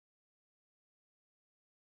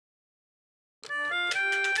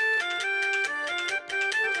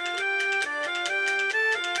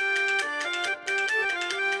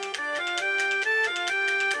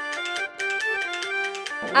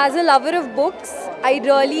As a lover of books, I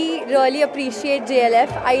really appreciate JLF.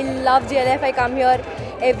 I love JLF. I come here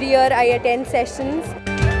every year. I attend sessions.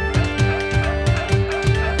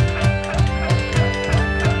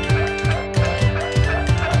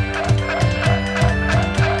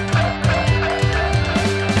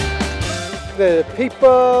 The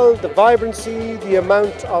people, the vibrancy, the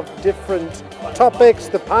amount of different topics,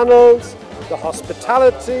 the panels, the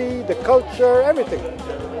hospitality, the culture, everything.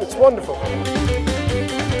 It's wonderful.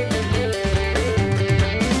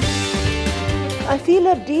 I feel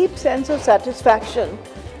a deep sense of satisfaction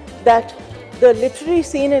that the literary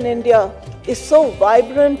scene in India is so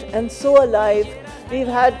vibrant and so alive. We've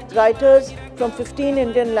had writers from 15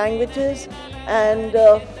 Indian languages and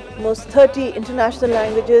almost 30 international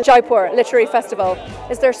languages. Jaipur Literary Festival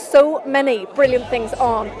is there so many brilliant things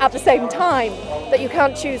on at the same time that you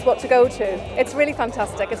can't choose what to go to. It's really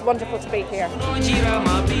fantastic. It's wonderful to be here.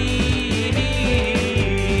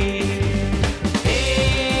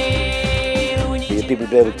 People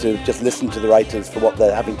be able to just listen to the writers for what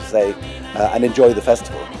they're having to say and enjoy the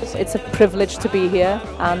festival. It's a privilege to be here,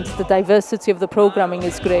 and the diversity of the programming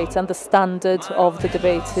is great, and the standard of the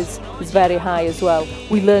debate is very high as well.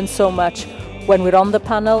 We learn so much when we're on the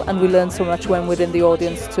panel, and we learn so much when we're in the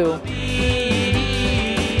audience too.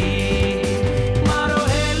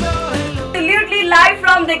 Absolutely live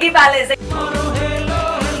from Diggy Palace.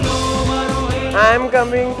 I'm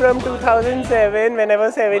coming from 2007. When I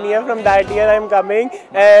was 7 years, from that year I'm coming,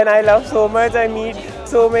 and I love so much. I meet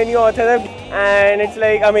so many authors and it's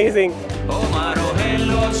like amazing.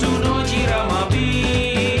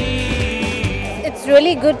 It's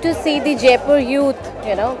really good to see the Jaipur youth,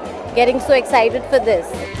 getting so excited for this.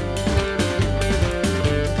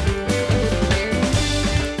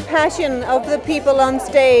 Passion of the people on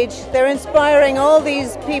stage. They're inspiring all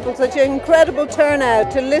these people, such an incredible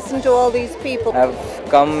turnout to listen to all these people. I've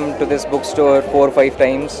come to this bookstore 4 or 5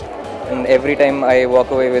 times, and every time I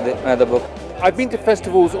walk away with another book. I've been to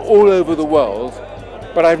festivals all over the world,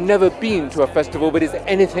 but I've never been to a festival that is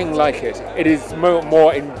anything like it. It is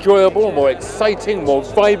more enjoyable, more exciting, more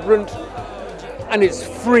vibrant, and it's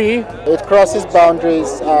free. It crosses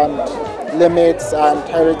boundaries and limits and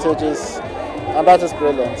heritages. And that is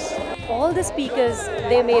brilliant. All the speakers,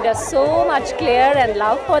 they made us so much clear and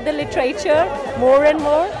love for the literature more and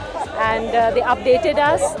more, and they updated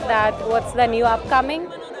us that what's the new upcoming,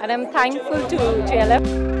 and I'm thankful to JLF.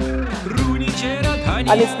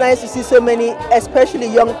 And it's nice to see so many, especially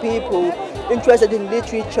young people, interested in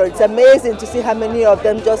literature. It's amazing to see how many of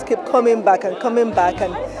them just keep coming back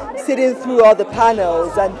and sitting through all the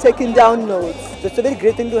panels and taking down notes. It's a very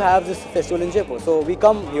great thing to have this festival in Jaipur. So we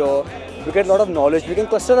come here, we get a lot of knowledge, we can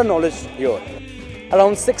cluster our knowledge here.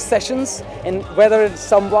 Around 6 sessions, and whether it's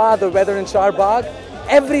Samvad or whether in Charbagh,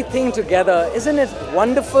 everything together. Isn't it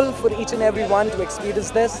wonderful for each and every one to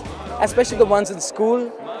experience this? Especially the ones in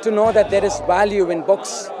school, to know that there is value in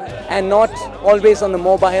books and not always on the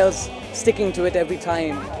mobiles, sticking to it every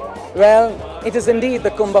time. Well, it is indeed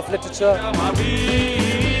the Kumbh of literature.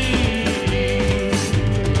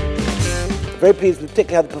 Very pleased with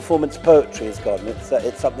particularly how the performance poetry has gone.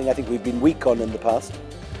 It's something I think we've been weak on in the past.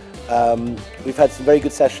 We've had some very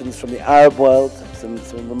good sessions from the Arab world, some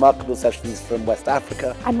remarkable sessions from West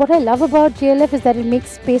Africa. And what I love about JLF is that it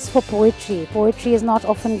makes space for poetry. Poetry is not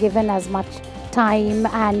often given as much time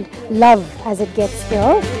and love as it gets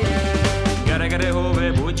here.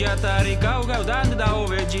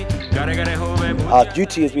 Our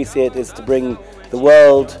duty, as we see it, is to bring the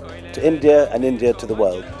world to India and India to the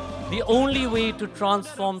world. The only way to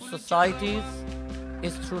transform societies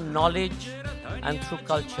is through knowledge and through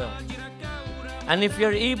culture. And if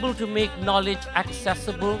you're able to make knowledge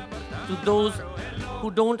accessible to those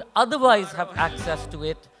who don't otherwise have access to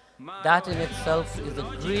it, that in itself is a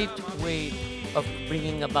great way of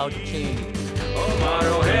bringing about change.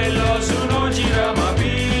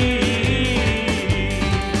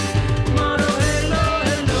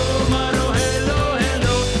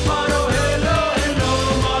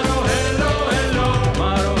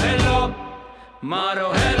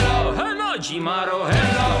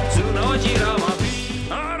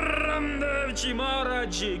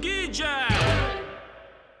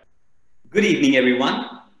 Good evening, everyone.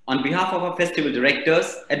 On behalf of our festival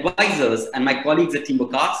directors, advisors, and my colleagues at Team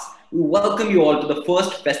BookMark, we welcome you all to the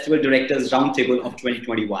first Festival Directors Roundtable of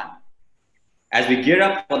 2021. As we gear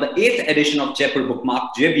up for the 8th edition of Jaipur BookMark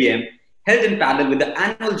JBM, held in parallel with the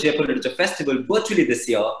annual Jaipur Literature Festival virtually this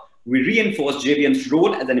year, we reinforce JBM's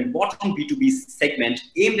role as an important B2B segment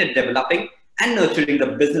aimed at developing and nurturing the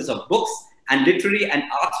business of books and literary and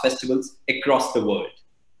arts festivals across the world.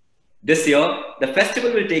 This year, the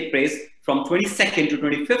festival will take place from 22nd to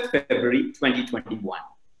 25th February 2021.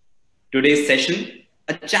 Today's session,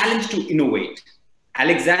 a challenge to innovate.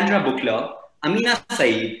 Alexandra Buchler, Amina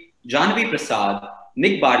Saeed, Janvi Prasad,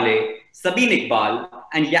 Nick Barley, Sabine Iqbal,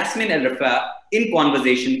 and Yasmin El-Rafa in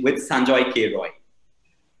conversation with Sanjoy K. Roy.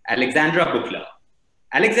 Alexandra Buchler.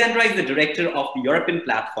 Alexandra is the director of the European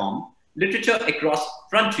platform, Literature Across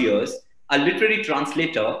Frontiers, a literary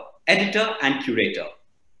translator, editor, and curator.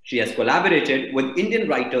 She has collaborated with Indian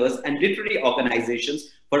writers and literary organizations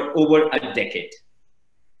for over a decade.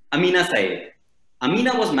 Amina Saeed.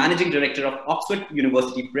 Amina was managing director of Oxford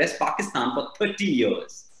University Press, Pakistan for 30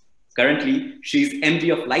 years. Currently, she is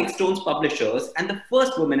MD of Lightstones Publishers and the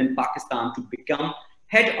first woman in Pakistan to become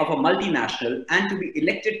head of a multinational and to be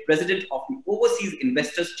elected president of the Overseas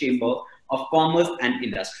Investors Chamber of Commerce and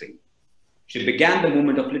Industry. She began the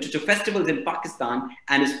movement of literature festivals in Pakistan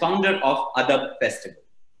and is founder of Adab Festival.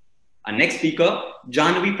 Our next speaker,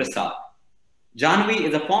 Janvi Prasad. Janvi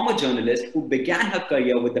is a former journalist who began her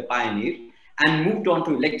career with The Pioneer and moved on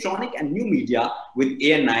to electronic and new media with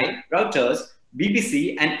ANI, Reuters,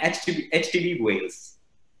 BBC, and HTV Wales.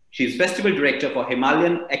 She is festival director for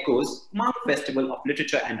Himalayan Echoes, Kumar Festival of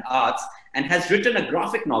Literature and Arts, and has written a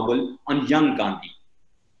graphic novel on young Gandhi.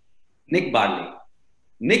 Nick Barley.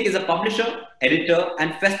 Nick is a publisher, editor,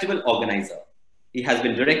 and festival organizer. He has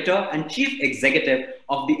been director and chief executive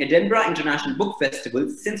of the Edinburgh International Book Festival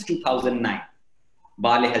since 2009.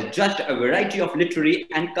 Barley has judged a variety of literary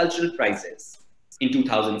and cultural prizes. In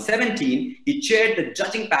 2017, he chaired the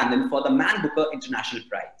judging panel for the Man Booker International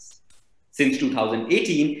Prize. Since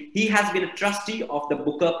 2018, he has been a trustee of the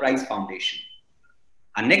Booker Prize Foundation.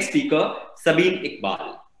 Our next speaker, Sabine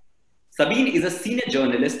Iqbal. Sabine is a senior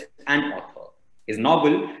journalist and author. His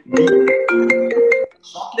novel,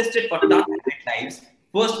 shortlisted for Tata Lives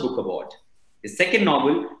First Book Award. His second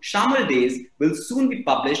novel, Shamal Days, will soon be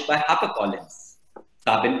published by HarperCollins.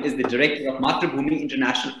 Sabine is the director of Matrabhumi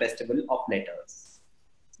International Festival of Letters.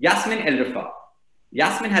 Yasmin El-Rafa.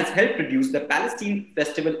 Yasmin has helped produce the Palestine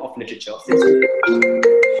Festival of Literature since.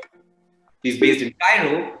 She is based in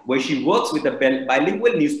Cairo, where she works with the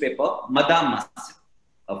bilingual newspaper Mada Masr.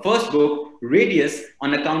 Her first book, Radius,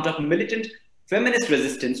 on account of militant feminist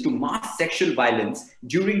resistance to mass sexual violence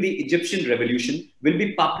during the Egyptian Revolution, will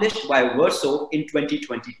be published by Verso in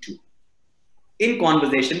 2022. In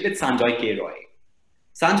conversation with Sanjoy K. Roy.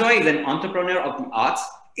 Sanjoy is an entrepreneur of the arts,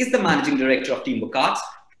 is the managing director of Team Book Arts,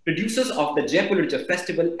 producers of the Jaipur Literature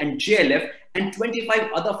Festival and JLF and 25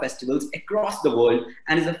 other festivals across the world,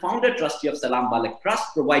 and is a founder trustee of Salam Balak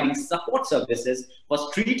Trust, providing support services for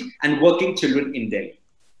street and working children in Delhi.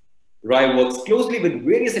 Roy works closely with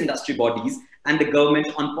various industry bodies and the government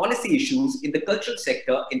on policy issues in the cultural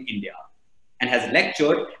sector in India, and has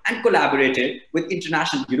lectured and collaborated with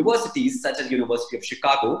international universities such as University of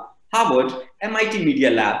Chicago, Harvard, MIT Media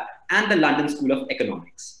Lab, and the London School of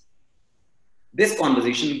Economics. This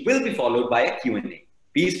conversation will be followed by a Q&A.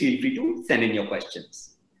 Please feel free to send in your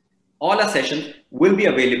questions. All our sessions will be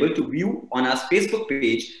available to view on our Facebook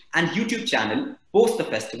page and YouTube channel post the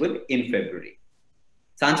festival in February.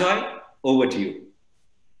 Sanjoy, over to you.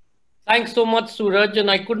 Thanks so much, Suraj, and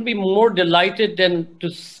I couldn't be more delighted than to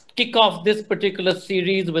kick off this particular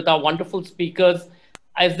series with our wonderful speakers.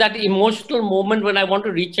 It's that emotional moment when I want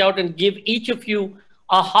to reach out and give each of you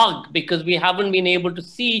a hug, because we haven't been able to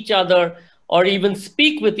see each other or even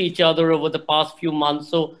speak with each other over the past few months.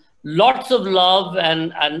 So lots of love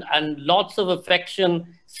and lots of affection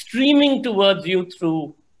streaming towards you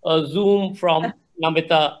through Zoom from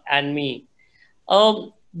Namita and me.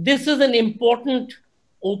 This is an important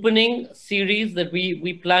opening series that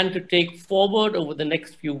we plan to take forward over the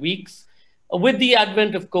next few weeks. With the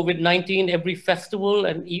advent of COVID-19, every festival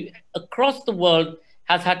and across the world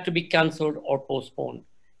has had to be cancelled or postponed.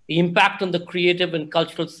 The impact on the creative and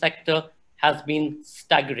cultural sector has been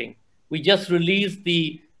staggering. We just released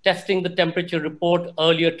the Testing the Temperature report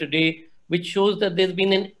earlier today, which shows that there's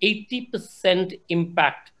been an 80%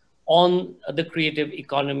 impact on the creative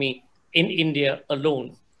economy in India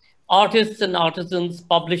alone. Artists and artisans,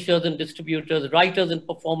 publishers and distributors, writers and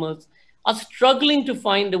performers are struggling to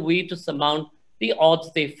find a way to surmount the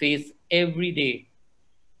odds they face every day.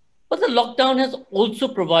 But the lockdown has also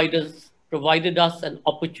provided us an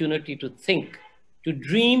opportunity to think, to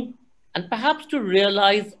dream, and perhaps to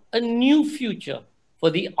realize a new future for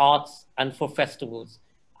the arts and for festivals.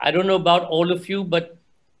 I don't know about all of you, but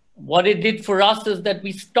what it did for us is that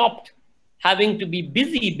we stopped having to be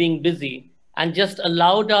busy being busy and just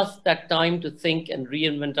allowed us that time to think and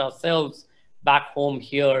reinvent ourselves back home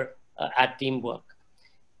here at Teamwork.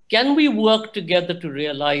 Can we work together to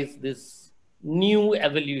realize this new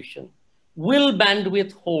evolution? Will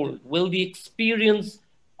bandwidth hold? Will the experience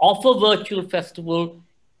of a virtual festival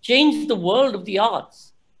change the world of the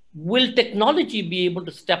arts? Will technology be able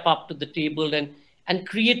to step up to the table and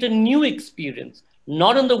create a new experience,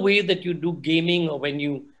 not in the way that you do gaming or when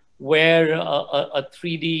you wear a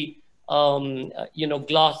 3D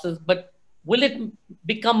glasses, but will it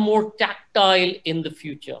become more tactile in the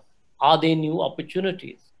future? Are there new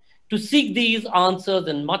opportunities? To seek these answers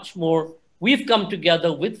and much more, we've come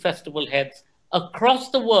together with festival heads across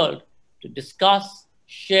the world to discuss,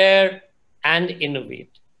 share, and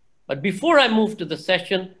innovate. But before I move to the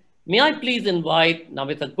session, may I please invite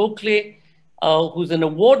Namita Gokhale, who's an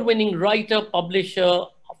award-winning writer, publisher,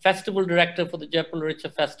 festival director for the Jaipur Literature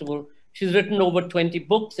Festival. She's written over 20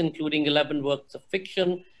 books, including 11 works of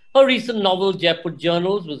fiction. Her recent novel, Jaipur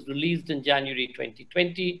Journals, was released in January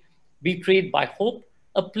 2020. Betrayed by Hope,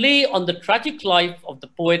 a play on the tragic life of the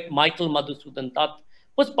poet Michael Madhusudan Dutt,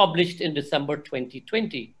 was published in December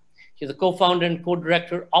 2020. She's a co-founder and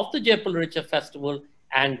co-director of the Jaipur Literature Festival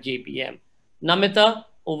and JBM. Namita,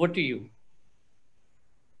 over to you.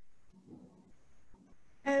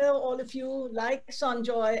 Hello, all of you. Like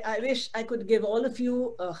Sanjoy, I wish I could give all of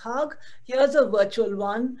you a hug. Here's a virtual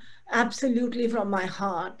one, absolutely from my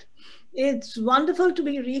heart. It's wonderful to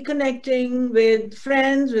be reconnecting with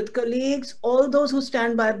friends, with colleagues, all those who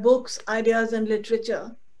stand by books, ideas, and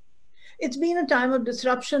literature. It's been a time of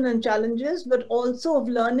disruption and challenges, but also of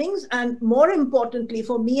learnings, and more importantly,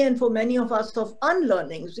 for me and for many of us, of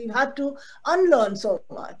unlearnings. We've had to unlearn so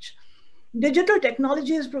much. Digital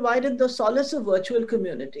technology has provided the solace of virtual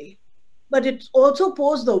community, but it also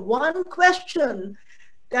posed the one question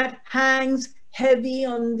that hangs heavy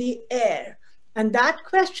on the air. And that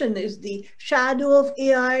question is the shadow of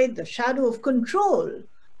AI, the shadow of control.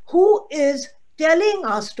 Who is telling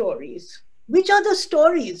our stories? Which are the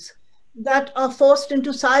stories that are forced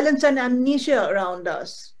into silence and amnesia around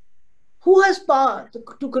us? Who has power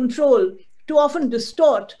to control, to often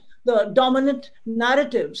distort the dominant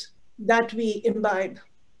narratives that we imbibe?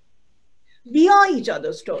 We are each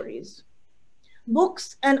other's stories.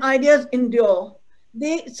 Books and ideas endure.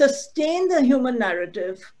 They sustain the human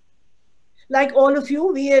narrative. Like all of you,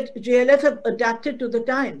 we at JLF have adapted to the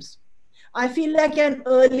times. I feel like an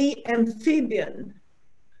early amphibian,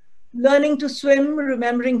 learning to swim,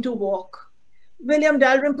 remembering to walk. William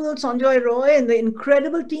Dalrymple, Sanjoy Roy, and the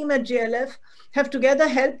incredible team at JLF have together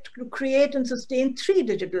helped to create and sustain 3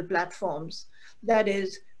 digital platforms. That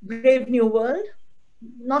is Brave New World,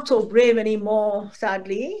 not so brave anymore,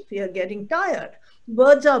 sadly, we are getting tired.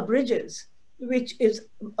 Words Are Bridges, which is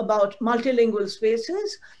about multilingual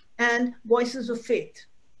spaces, and Voices of Faith.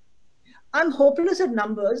 I'm hopeless at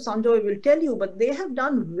numbers, Sanjoy will tell you, but they have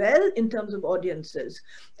done well in terms of audiences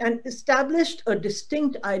and established a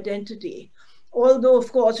distinct identity. Although,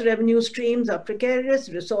 of course, revenue streams are precarious,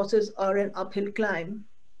 resources are an uphill climb.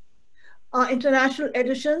 Our international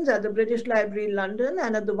editions at the British Library London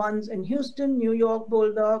and at the ones in Houston, New York,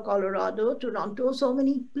 Boulder, Colorado, Toronto, so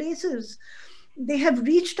many places. They have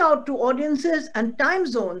reached out to audiences and time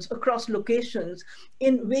zones across locations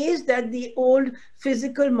in ways that the old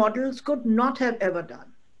physical models could not have ever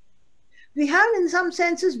done. We have, in some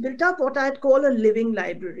senses, built up what I'd call a living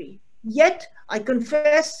library. Yet, I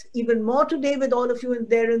confess even more today with all of you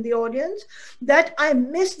there in the audience, that I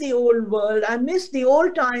miss the old world, I miss the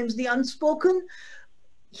old times, the unspoken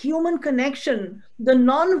human connection, the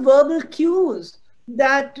non-verbal cues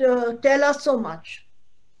that tell us so much.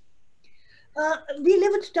 We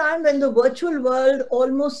live at a time when the virtual world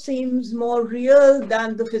almost seems more real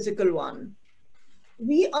than the physical one.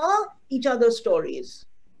 We are each other's stories.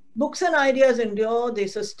 Books and ideas endure, they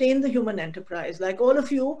sustain the human enterprise. Like all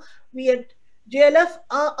of you, we at JLF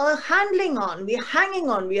are handling on, we are hanging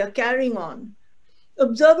on, we are carrying on.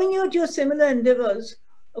 Observing you at your similar endeavors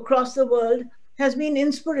across the world has been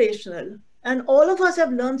inspirational. And all of us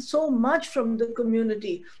have learned so much from the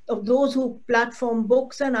community of those who platform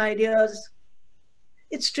books and ideas.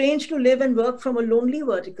 It's strange to live and work from a lonely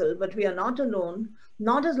vertical, but we are not alone,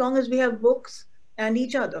 not as long as we have books and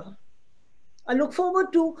each other. I look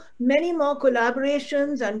forward to many more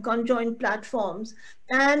collaborations and conjoint platforms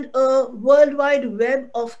and a worldwide web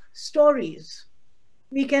of stories.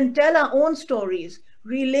 We can tell our own stories,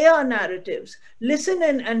 relay our narratives, listen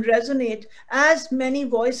in and resonate as many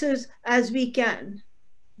voices as we can,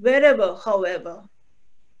 wherever, however.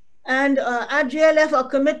 And at JLF, our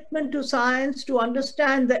commitment to science, to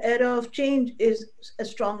understand the era of change is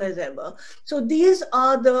as strong as ever. So these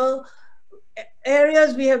are the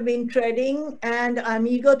areas we have been treading, and I'm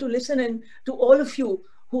eager to listen in to all of you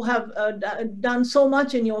who have done so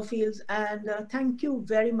much in your fields. And thank you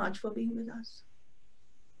very much for being with us.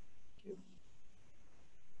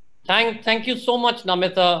 Thank you so much,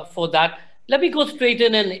 Namita, for that. Let me go straight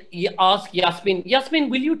in and ask Yasmin. Yasmin,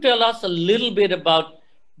 will you tell us a little bit about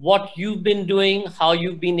what you've been doing, how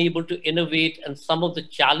you've been able to innovate, and some of the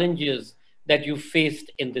challenges that you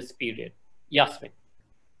faced in this period? Yasmin.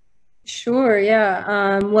 Sure,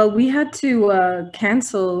 yeah. Well, we had to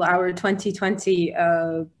cancel our 2020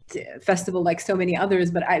 festival like so many others,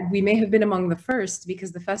 but we may have been among the first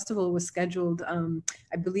because the festival was scheduled,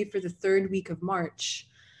 I believe, for the third week of March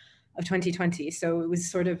of 2020. So it was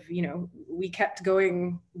sort of, you know, we kept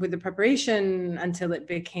going with the preparation until it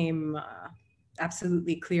became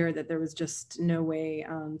absolutely clear that there was just no way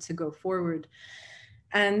to go forward.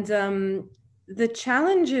 And the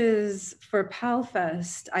challenges for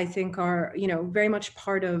PALFest, I think, are, you know, very much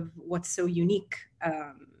part of what's so unique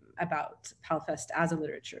about PALFest as a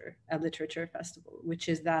literature festival, which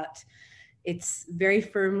is that it's very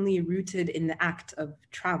firmly rooted in the act of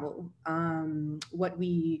travel. What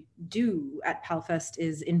we do at PALFest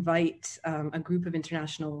is invite a group of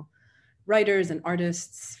international writers and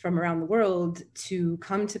artists from around the world to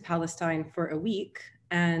come to Palestine for a week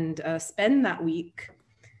and spend that week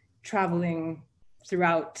traveling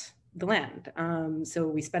throughout the land. So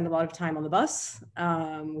we spend a lot of time on the bus,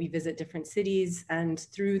 we visit different cities, and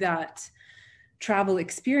through that travel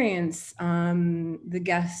experience, the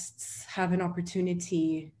guests have an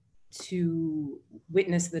opportunity to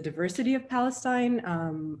witness the diversity of Palestine,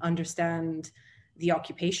 understand the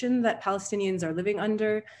occupation that Palestinians are living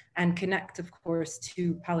under, and connect, of course,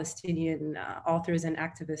 to Palestinian authors and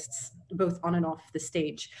activists, both on and off the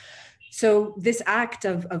stage. So this act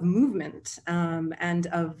of movement and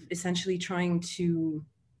of essentially trying to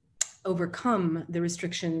overcome the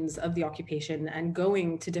restrictions of the occupation and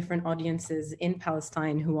going to different audiences in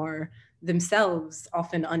Palestine who are themselves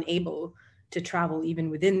often unable to travel even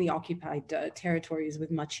within the occupied territories with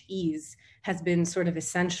much ease has been sort of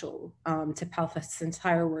essential to PALFest's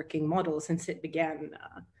entire working model since it began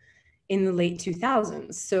in the late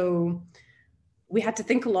 2000s. So we had to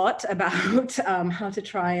think a lot about how to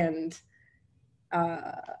try and,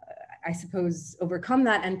 I suppose, overcome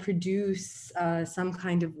that and produce some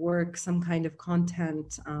kind of work, some kind of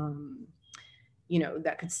content, you know,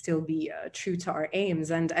 that could still be true to our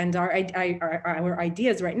aims. And our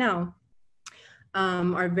ideas right now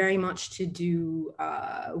are very much to do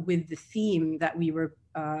with the theme that we were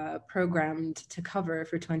programmed to cover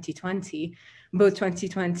for 2020. Both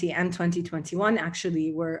 2020 and 2021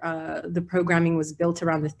 actually were, the programming was built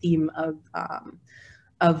around the theme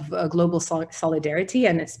of global solidarity,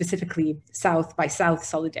 and specifically South by South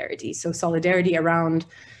solidarity. So solidarity around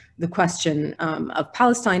the question of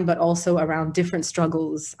Palestine, but also around different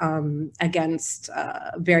struggles against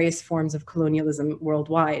various forms of colonialism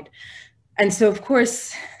worldwide. And so, of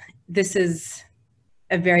course, this is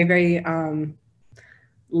a very, very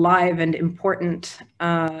live and important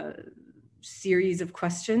series of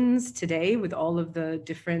questions today, with all of the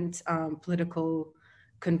different political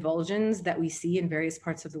convulsions that we see in various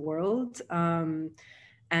parts of the world.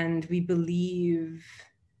 And we believe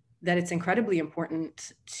that it's incredibly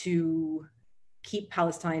important to keep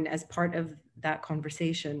Palestine as part of that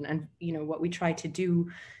conversation. And, you know, what we try to do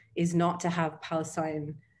is not to have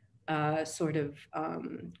Palestine sort of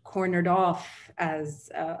cornered off as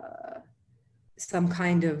some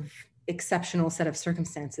kind of exceptional set of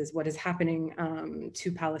circumstances. What is happening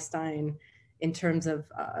to Palestine in terms of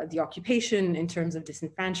the occupation, in terms of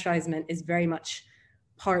disenfranchisement, is very much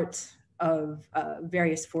part of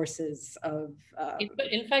various forces of...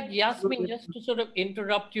 In fact, Yasmin, just to sort of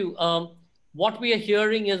interrupt you, what we are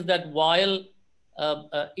hearing is that while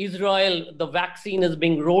Israel, the vaccine is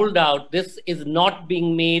being rolled out, this is not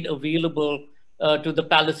being made available to the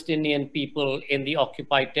Palestinian people in the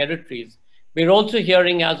occupied territories. We're also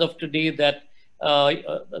hearing as of today that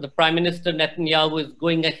the Prime Minister Netanyahu is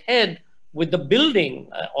going ahead with the building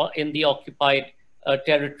in the occupied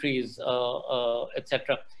territories,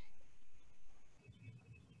 etc.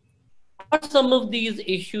 Are some of these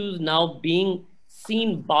issues now being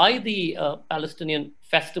seen by the Palestinian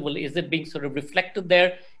festival? Is it being sort of reflected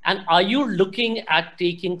there? And are you looking at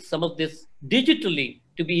taking some of this digitally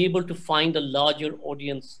to be able to find a larger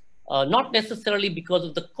audience, not necessarily because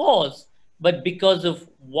of the cause, but because of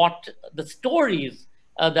what the stories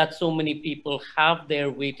that so many people have there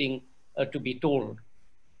waiting to be told?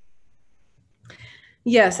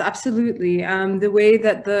 Yes, absolutely. The way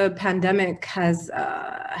that the pandemic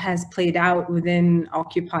has played out within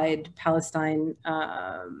occupied Palestine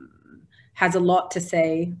has a lot to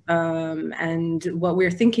say. And what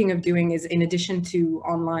we're thinking of doing is, in addition to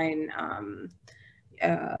online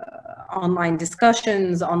online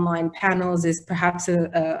discussions, online panels, is perhaps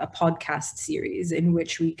a podcast series in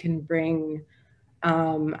which we can bring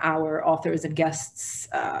our authors and guests,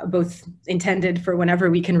 both intended for whenever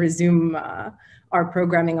we can resume our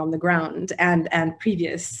programming on the ground, and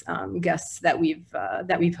previous guests that we've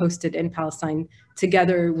hosted in Palestine,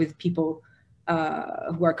 together with people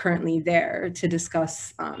who are currently there, to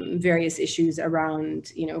discuss various issues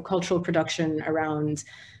around, cultural production, around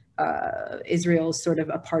Israel's sort of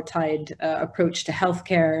apartheid approach to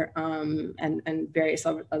healthcare, and various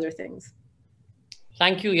other things.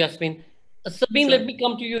 Thank you, Yasmin. Sabine, let me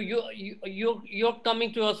come to you. You're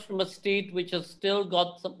coming to us from a state which has still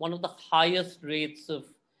got one of the highest rates of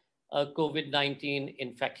COVID-19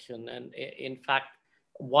 infection. And in fact,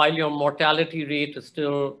 while your mortality rate is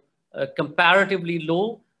still comparatively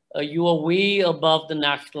low, you are way above the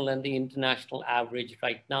national and the international average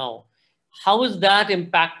right now. How has that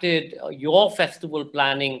impacted your festival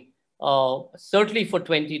planning, certainly for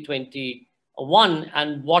 2021,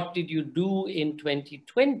 and what did you do in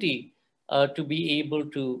 2020 to be able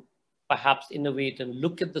to perhaps innovate and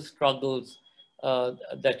look at the struggles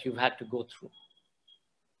that you've had to go through?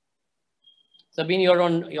 Sabine, you're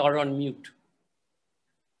on mute.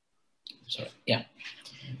 Sorry, yeah,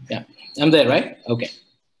 I'm there, right? Okay.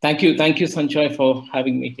 Thank you, Sanjoy, for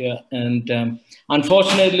having me here. And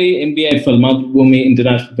unfortunately, MBIFL, Mathrubhumi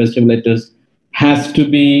International Festival Letters, has to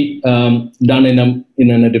be done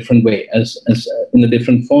in a different way, as in a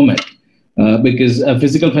different format, because a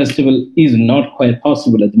physical festival is not quite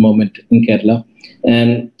possible at the moment in Kerala.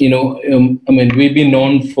 And we've been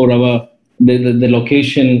known for the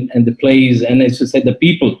location and the place, and as you said, the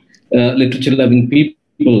people, literature-loving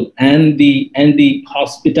people, and the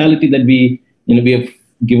hospitality that we have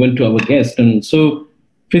given to our guests. And so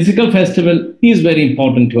physical festival is very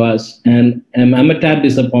important to us, and I'm a tad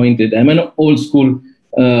disappointed. I'm an old school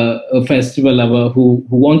festival lover who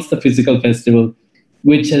wants the physical festival,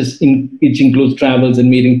 which includes travels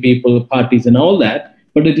and meeting people, parties and all that,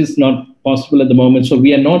 but it is not possible at the moment. So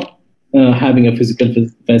we are not having a physical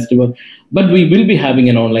festival, but we will be having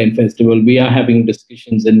an online festival. We are having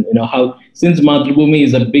discussions, and how, since Mathrubhumi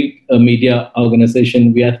is a big media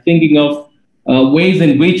organization, we are thinking of ways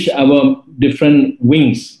in which our different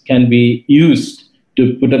wings can be used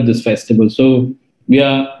to put up this festival. So we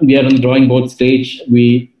are on the drawing board stage.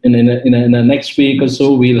 We in the next week or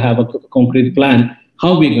so we'll have a concrete plan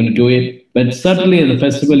how we're going to do it. But certainly the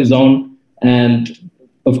festival is on, and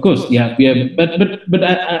of course, yeah, we have. But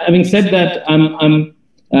having said that, I'm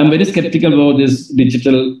very skeptical about this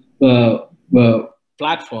digital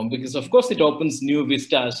platform, because of course it opens new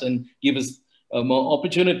vistas and gives us more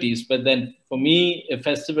opportunities. But then for me, a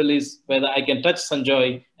festival is whether I can touch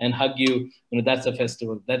Sanjoy and hug you. That's a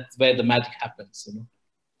festival. That's where the magic happens.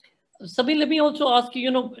 Sabine, let me also ask you,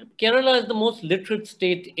 Kerala is the most literate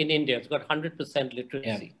state in India. It's got 100%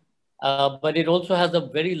 literacy. Yeah. But it also has a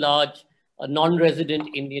very large non-resident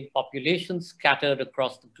Indian population scattered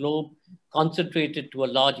across the globe, concentrated to a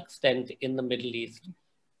large extent in the Middle East.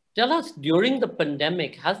 Tell us, during the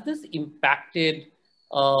pandemic, has this impacted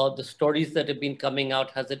the stories that have been coming out?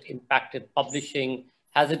 Has it impacted publishing?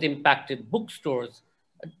 Has it impacted bookstores?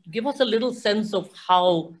 Give us a little sense of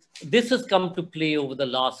how this has come to play over the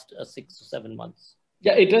last 6 to 7 months.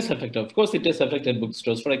 Yeah, it has affected. Of course, it has affected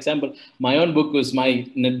bookstores. For example, my own book was my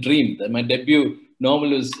dream. My debut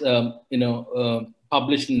novel was,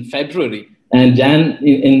 published in February, and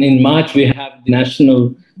in March we have the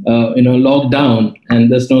national, lockdown,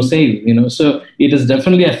 and there's no sale. So it has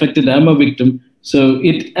definitely affected. I'm a victim. So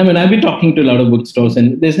I've been talking to a lot of bookstores,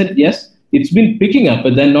 and they said yes, it's been picking up,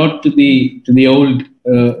 but then not to the old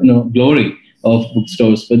glory of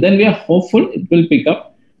bookstores. But then we are hopeful it will pick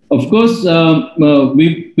up. Of course,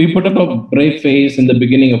 we put up a brave face in the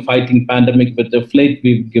beginning of fighting pandemic, but of late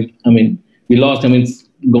we lost. It's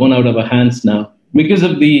gone out of our hands now because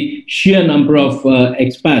of the sheer number of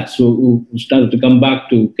expats who started to come back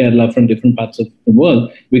to Kerala from different parts of the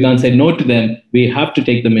world. We can't say no to them. We have to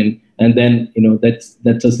take them in. And then,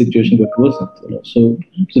 that's a situation that wasn't. So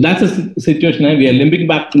that's a situation. We are limping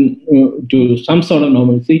back to some sort of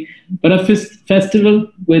normalcy. But a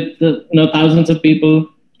festival with thousands of people,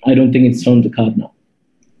 I don't think it's on the card now.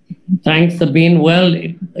 Thanks, Sabine. Well,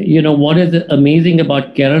 what is amazing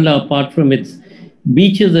about Kerala, apart from its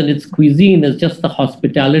beaches and its cuisine, is just the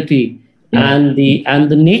hospitality and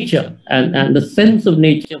the nature and the sense of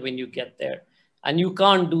nature when you get there. And you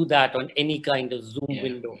can't do that on any kind of Zoom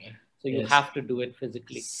window. So you have to do it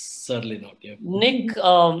physically. Certainly not. Yeah. Nick,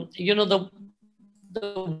 the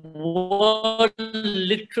world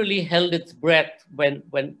literally held its breath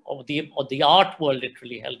or the art world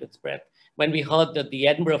literally held its breath when we heard that the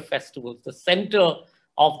Edinburgh Festival, the center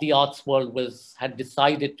of the arts world, had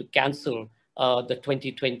decided to cancel the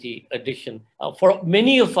 2020 edition. For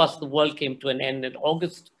many of us, the world came to an end in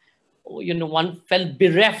August. One felt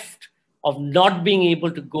bereft of not being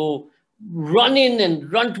able to go run in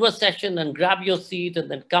and run to a session and grab your seat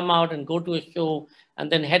and then come out and go to a show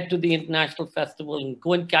and then head to the international festival and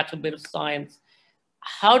go and catch a bit of science.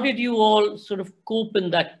 How did you all sort of cope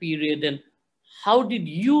in that period, and how did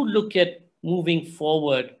you look at moving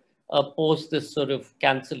forward post this sort of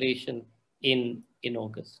cancellation in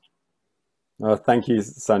August? Thank you,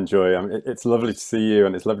 Sanjoy. It's lovely to see you,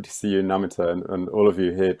 and it's lovely to see you, Namita, and all of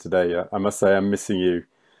you here today. I must say I'm missing you.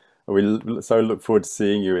 We so look forward to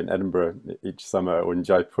seeing you in Edinburgh each summer, or in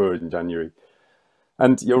Jaipur in January.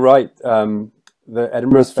 And you're right, the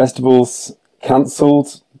Edinburgh's festivals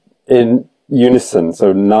cancelled in unison.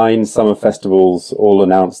 So 9 summer festivals all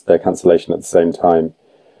announced their cancellation at the same time.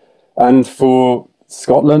 And for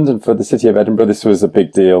Scotland and for the city of Edinburgh, this was a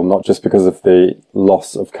big deal, not just because of the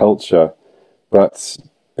loss of culture, but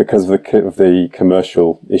because of the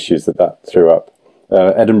commercial issues that threw up.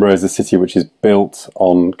 Edinburgh is a city which is built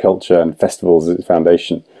on culture and festivals as its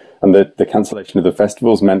foundation. And the cancellation of the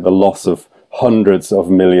festivals meant the loss of hundreds of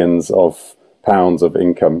millions of pounds of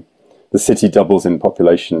income. The city doubles in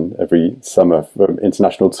population every summer from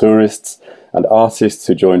international tourists and artists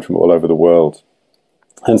who join from all over the world.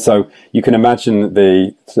 And so you can imagine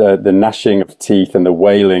the gnashing of teeth and the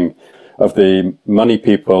wailing of the money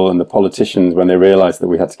people and the politicians when they realized that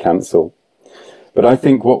we had to cancel. But I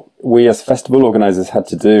think what we as festival organizers had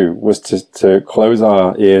to do was to close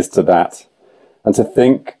our ears to that and to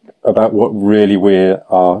think about what really we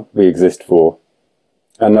exist for.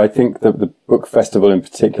 And I think that the book festival in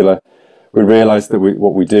particular, we realized that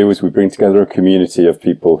what we do is we bring together a community of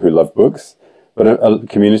people who love books, but a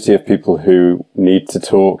community of people who need to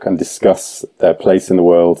talk and discuss their place in the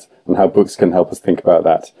world and how books can help us think about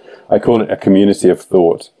that. I call it a community of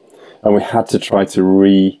thought. And we had to try to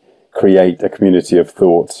recreate a community of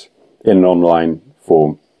thought in an online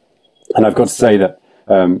form. And I've got to say that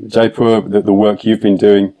Jaipur, the work you've been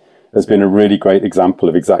doing, has been a really great example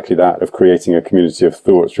of exactly that, of creating a community of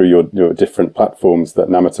thought through your different platforms that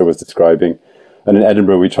Namita was describing. And in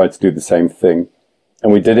Edinburgh, we tried to do the same thing.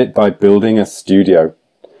 And we did it by building a studio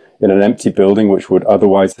in an empty building which would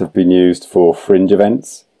otherwise have been used for fringe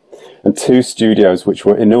events, and 2 studios which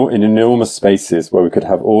were in enormous spaces where we could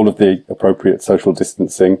have all of the appropriate social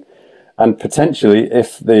distancing. And potentially,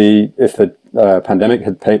 if the pandemic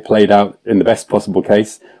had played out in the best possible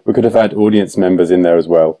case, we could have had audience members in there as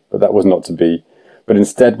well, but that was not to be. But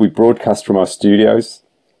instead, we broadcast from our studios,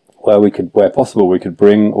 where possible, we could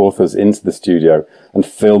bring authors into the studio and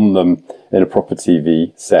film them in a proper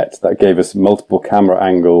TV set. That gave us multiple camera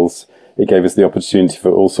angles. It gave us the opportunity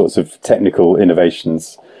for all sorts of technical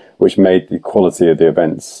innovations, which made the quality of the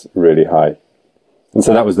events really high. And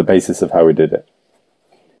so that was the basis of how we did it.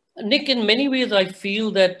 Nick, in many ways, I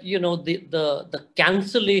feel that, the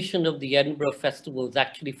cancellation of the Edinburgh Festivals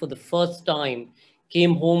actually for the first time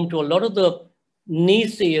came home to a lot of the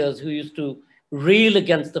naysayers who used to rail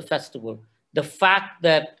against the festival. The fact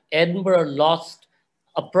that Edinburgh lost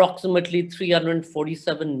approximately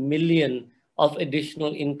 347 million of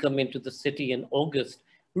additional income into the city in August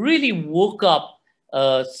really woke up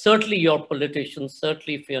certainly your politicians,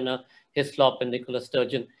 certainly Fiona Hislop and Nicola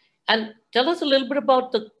Sturgeon. And tell us a little bit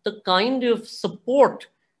about the kind of support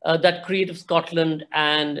that Creative Scotland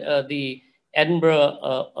and the Edinburgh,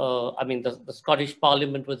 the Scottish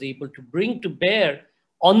Parliament was able to bring to bear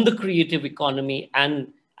on the creative economy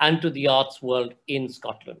and to the arts world in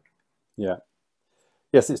Scotland. Yeah.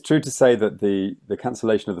 Yes, it's true to say that the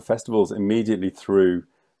cancellation of the festivals immediately threw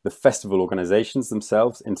the festival organizations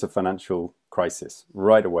themselves into financial crisis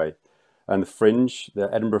right away. And the Fringe,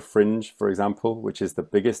 the Edinburgh Fringe, for example, which is the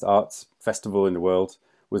biggest arts festival in the world,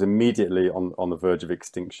 was immediately on the verge of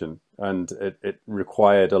extinction. And it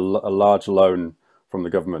required a large loan from the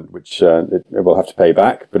government, which it will have to pay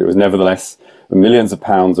back. But it was nevertheless millions of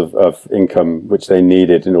pounds of income which they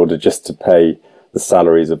needed in order just to pay the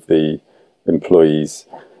salaries of the employees.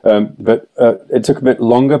 But it took a bit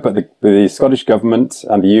longer, but the Scottish government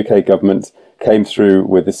and the UK government came through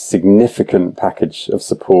with a significant package of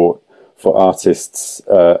support for artists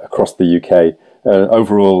across the UK.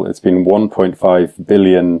 Overall, it's been £1.5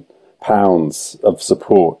 billion of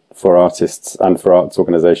support for artists and for arts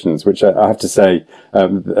organisations, which I have to say,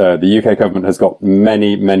 the UK government has got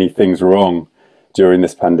many, many things wrong during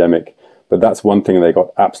this pandemic. But that's one thing they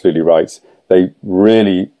got absolutely right. They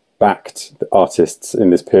really backed the artists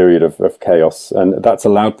in this period of chaos, and that's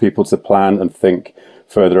allowed people to plan and think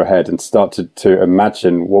further ahead and start to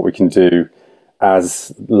imagine what we can do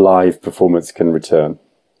as live performance can return.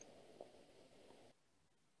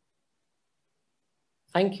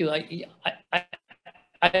 Thank you. I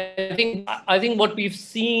think what we've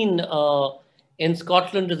seen in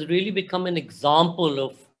Scotland has really become an example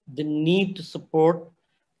of the need to support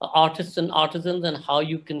artists and artisans, and how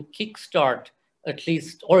you can kickstart at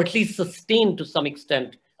least sustain to some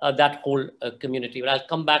extent that whole community. But I'll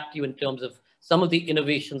come back to you in terms of some of the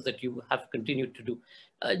innovations that you have continued to do.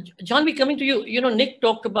 Janvi, coming to you, Nick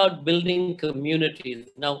talked about building communities.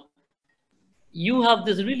 Now, you have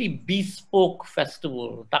this really bespoke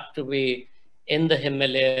festival tucked away in the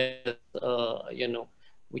Himalayas,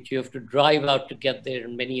 which you have to drive out to get there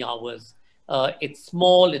in many hours. It's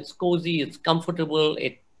small, it's cozy, it's comfortable,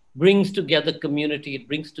 it brings together community, it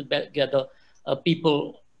brings together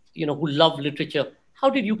people, who love literature.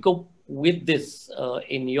 How did you cope with this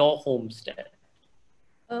in your homestead?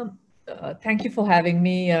 Thank you for having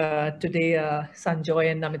me today,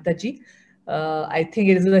 Sanjoy and Namita ji. I think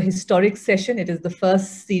it is a historic session. It is the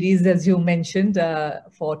first series, as you mentioned,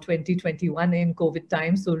 for 2021 in COVID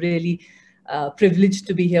times. So really privileged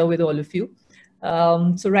to be here with all of you.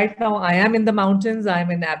 So right now I am in the mountains.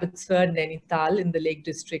 I'm in Abbotsford, Nainital, in the Lake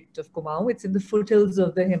District of Kumaon. It's in the foothills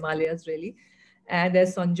of the Himalayas, really. And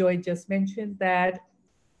as Sanjoy just mentioned, that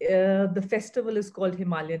the festival is called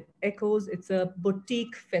Himalayan Echoes. It's a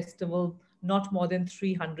boutique festival, not more than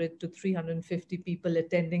 300 to 350 people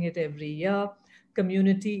attending it every year.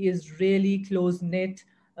 Community is really close-knit.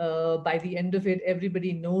 By the end of it,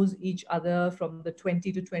 everybody knows each other, from the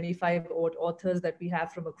 20 to 25 odd authors that we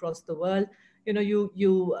have from across the world.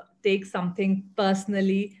 You take something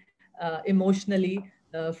personally, emotionally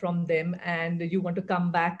from them, and you want to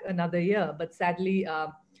come back another year. But sadly,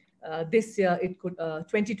 this year,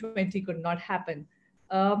 2020 could not happen.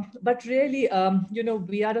 But really,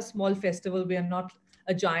 we are a small festival. We are not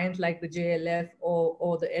a giant like the JLF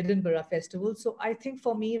or the Edinburgh Festival. So I think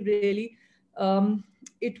for me, really,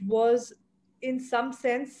 it was, in some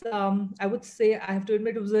sense, I would say, I have to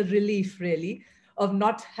admit, it was a relief, really, of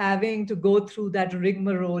not having to go through that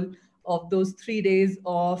rigmarole of those 3 days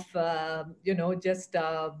of, just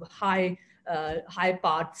high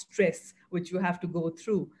part stress, which you have to go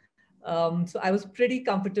through. So I was pretty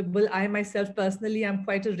comfortable. I myself personally am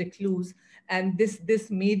quite a recluse, and this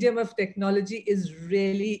medium of technology is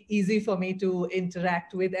really easy for me to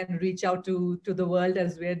interact with and reach out to the world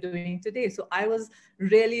as we're doing today. So I was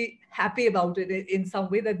really happy about it in some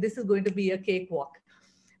way, that this is going to be a cakewalk.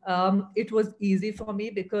 It was easy for me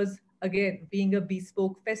because, again, being a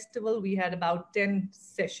bespoke festival, we had about 10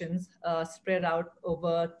 sessions spread out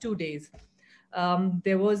over 2 days.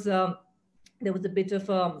 There was a bit of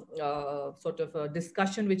a sort of a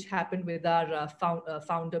discussion which happened with our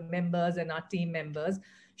founder members and our team members.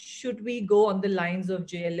 Should we go on the lines of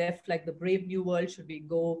JLF, like the Brave New World? Should we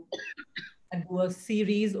go and do a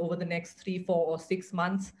series over the next 3, 4, or 6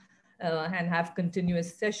 months and have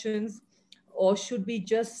continuous sessions? Or should we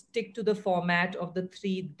just stick to the format of the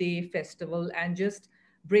 3-day festival and just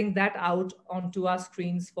bring that out onto our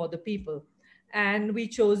screens for the people? And we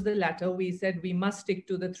chose the latter. We said we must stick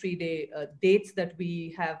to the 3-day dates that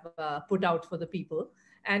we have put out for the people.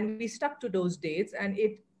 And we stuck to those dates. And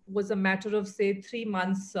it was a matter of, say, 3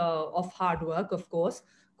 months of hard work, of course,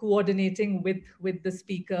 coordinating with the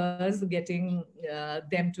speakers, getting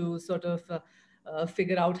them to sort of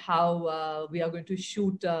figure out how we are going to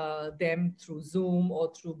shoot them through Zoom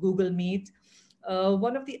or through Google Meet.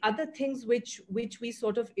 One of the other things which we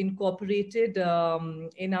sort of incorporated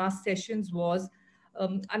in our sessions was,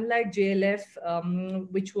 unlike JLF,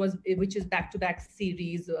 which is back-to-back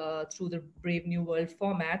series through the Brave New World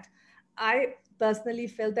format, I personally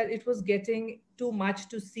felt that it was getting too much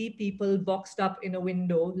to see people boxed up in a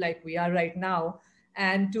window like we are right now,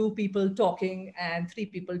 and 2 people talking and 3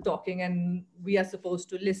 people talking, and we are supposed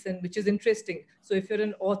to listen, which is interesting. So if you're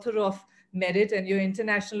an author of merit and you're an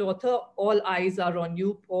international author, all eyes are on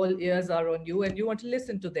you, all ears are on you, and you want to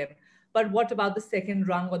listen to them. But what about the second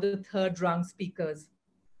rung or the third rung speakers?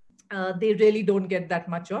 They really don't get that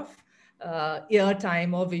much of ear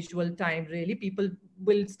time or visual time, really. People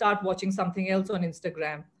will start watching something else on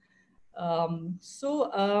Instagram.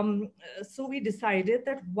 So we decided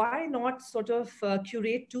that why not sort of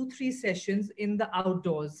curate 2-3 sessions in the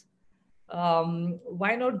outdoors?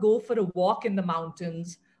 Why not go for a walk in the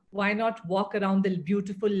mountains? Why not walk around the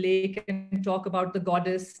beautiful lake and talk about the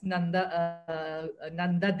goddess Nanda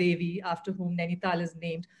Devi, after whom Nainital is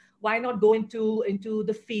named? why not go into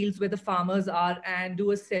the fields where the farmers are and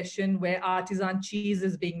do a session where artisan cheese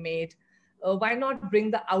is being made? Why not bring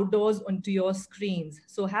the outdoors onto your screens?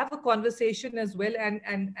 So have a conversation as well,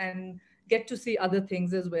 and get to see other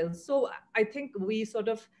things as well. So I think we sort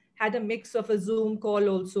of had a mix of a Zoom call,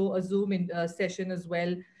 also a Zoom session as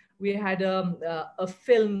well. We had a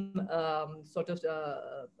film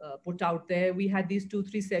put out there. We had these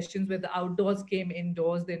 2-3 sessions where the outdoors came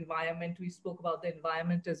indoors, the environment. We spoke about the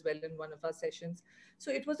environment as well in one of our sessions.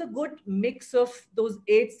 So it was a good mix of those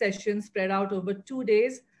 8 sessions spread out over 2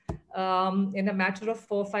 days. In a matter of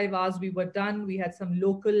 4 or 5 hours, we were done. We had some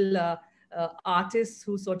local artists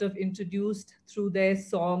who sort of introduced through their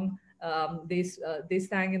song. They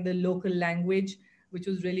sang in the local language, which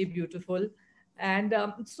was really beautiful. And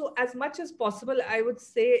so as much as possible, I would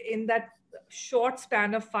say in that short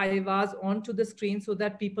span of 5 hours onto the screen, so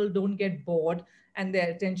that people don't get bored, and their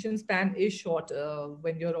attention span is short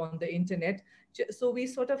when you're on the internet. So we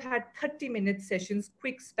sort of had 30-minute sessions,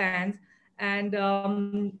 quick spans, and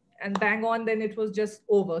bang on, then it was just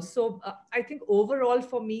over. So I think overall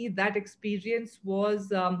for me, that experience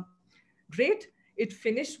was great. It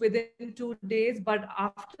finished within 2 days, but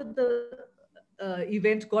after the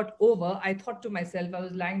event got over, I thought to myself, I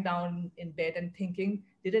was lying down in bed and thinking,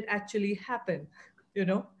 did it actually happen? You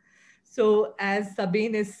know? So as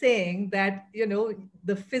Sabine is saying that, you know,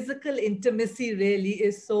 the physical intimacy really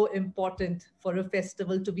is so important for a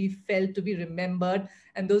festival to be felt, to be remembered,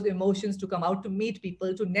 and those emotions to come out, to meet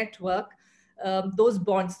people, to network, those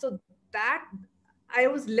bonds. So that I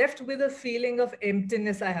was left with a feeling of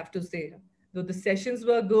emptiness, I have to say. Though the sessions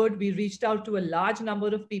were good, we reached out to a large number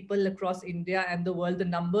of people across India and the world. The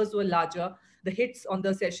numbers were larger. The hits on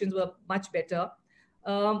the sessions were much better.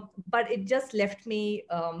 But it just left me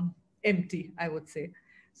empty, I would say.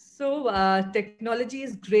 So technology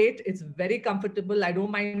is great. It's very comfortable. I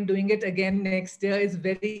don't mind doing it again next year. It's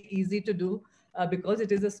very easy to do because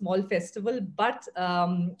it is a small festival. But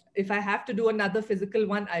if I have to do another physical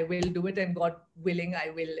one, I will do it. And God willing, I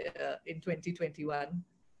will in 2021.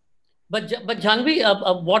 But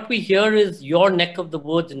Janvi, what we hear is your neck of the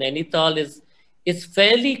woods in Nainital is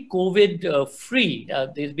fairly COVID free.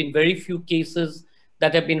 There's been very few cases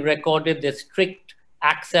that have been recorded. There's strict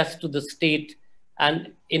access to the state,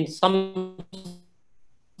 and in some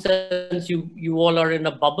sense, you all are in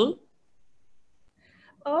a bubble.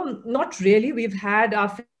 Not really. We've had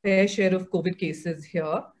our fair share of COVID cases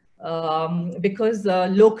here. Because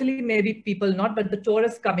locally, maybe people not, but the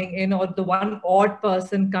tourists coming in, or the one odd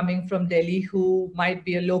person coming from Delhi who might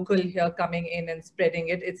be a local here coming in and spreading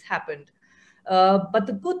it, it's happened. But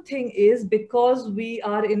the good thing is, because we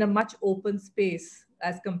are in a much open space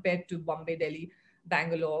as compared to Bombay, Delhi,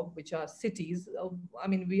 Bangalore, which are cities. I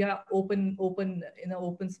mean, we are open in an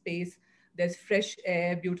open space. There's fresh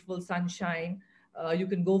air, beautiful sunshine. You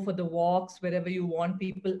can go for the walks wherever you want.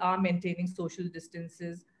 People are maintaining social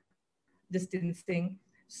distancing.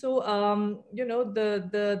 So you know,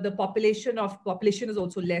 the population is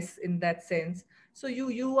also less in that sense. So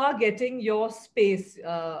you are getting your space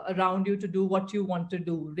around you to do what you want to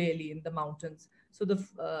do really in the mountains. So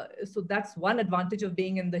so that's one advantage of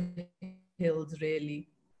being in the hills really.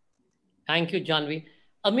 Thank you, Janvi.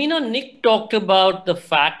 Amina, Nick talked about the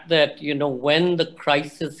fact that, you know, when the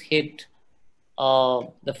crisis hit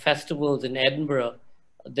the festivals in Edinburgh,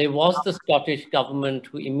 there was the Scottish government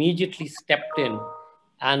who immediately stepped in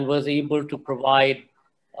and was able to provide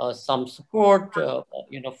some support,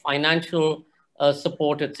 you know, financial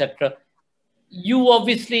support, etc. You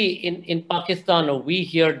obviously in Pakistan, or we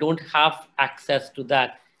here, don't have access to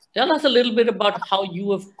that. Tell us a little bit about how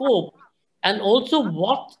you have coped, and also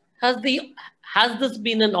what has this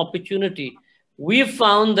been an opportunity? We've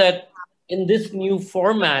found that in this new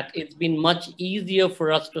format, it's been much easier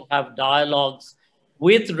for us to have dialogues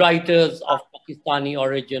with writers of Pakistani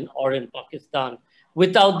origin or in Pakistan,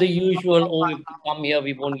 without the usual, oh, if you come here,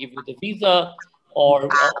 we won't give you the visa, or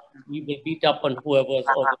we will beat up on whoever's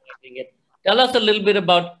organizing it. Tell us a little bit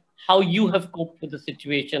about how you have coped with the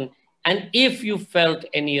situation, and if you felt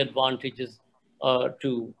any advantages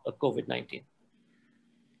to COVID-19.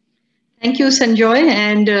 Thank you, Sanjoy,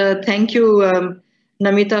 and thank you,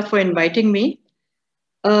 Namita, for inviting me.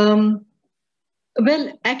 Well,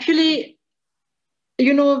 actually,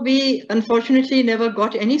 you know, we unfortunately never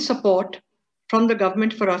got any support from the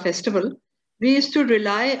government for our festival. We used to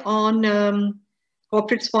rely on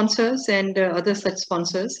corporate sponsors and other such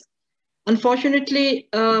sponsors. Unfortunately,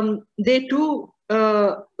 they too,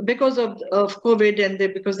 because of COVID and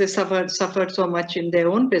because they suffered so much in their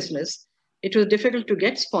own business, it was difficult to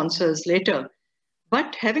get sponsors later.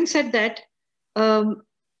 But having said that,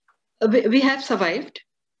 we have survived.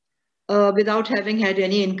 without having had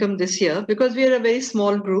any income this year because we are a very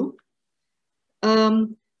small group.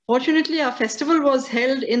 Fortunately, our festival was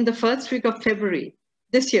held in the first week of February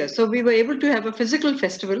this year. So we were able to have a physical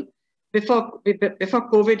festival before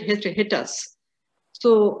COVID hit us.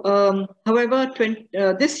 So, however,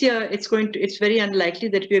 this year it's very unlikely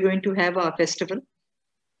that we are going to have our festival.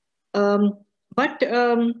 But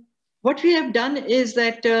what we have done is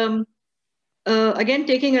that, again,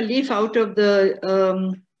 taking a leaf out of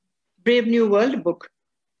the Brave New World book,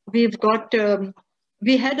 we've got,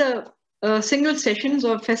 we had a single sessions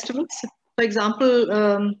of festivals. For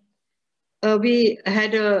example, we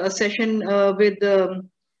had a session with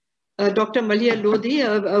Dr. Malia Lodhi,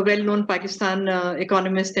 a well-known Pakistan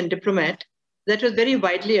economist and diplomat, that was very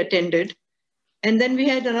widely attended. And then we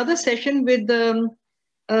had another session with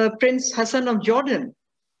Prince Hassan of Jordan.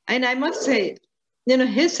 And I must say,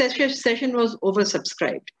 his session was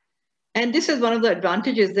oversubscribed. And this is one of the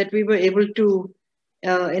advantages that we were able to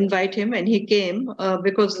invite him, and he came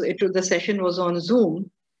because the session was on Zoom,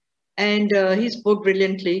 and he spoke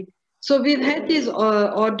brilliantly. So we've had these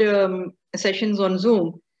odd sessions on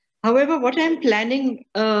Zoom. However, what I'm planning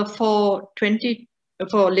for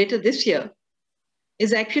later this year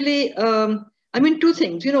is actually, two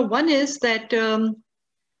things. One is that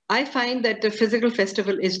I find that the physical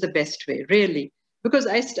festival is the best way, really, because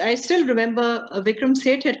I still remember Vikram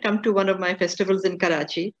Seth had come to one of my festivals in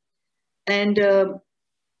Karachi, and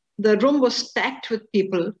the room was stacked with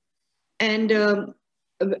people. And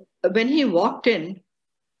when he walked in,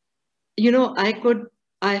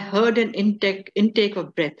 I heard an intake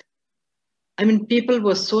of breath. I mean, people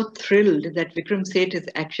were so thrilled that Vikram Seth is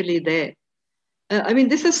actually there.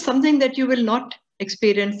 This is something that you will not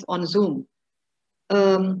experience on Zoom.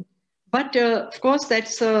 But of course,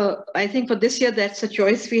 that's, I think for this year, that's a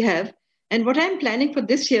choice we have. And what I'm planning for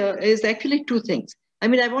this year is actually two things. I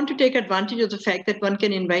want to take advantage of the fact that one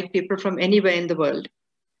can invite people from anywhere in the world,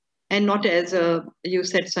 and not, as you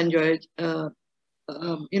said, Sanjoy,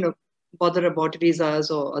 bother about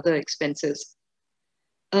visas or other expenses.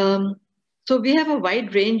 So we have a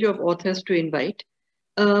wide range of authors to invite.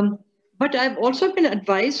 But I've also been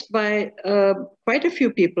advised by quite a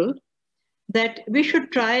few people that we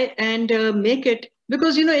should try and make it,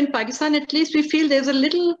 because, in Pakistan, at least, we feel there's a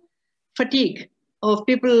little fatigue of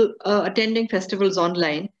people attending festivals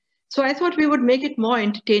online. So I thought we would make it more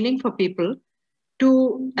entertaining for people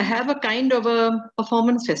to have a kind of a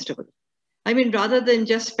performance festival. Rather than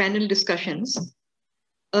just panel discussions,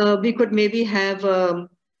 we could maybe have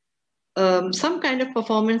some kind of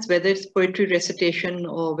performance, whether it's poetry recitation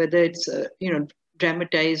or whether it's,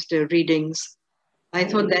 dramatized readings. I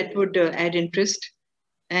thought that would add interest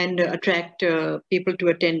and attract people to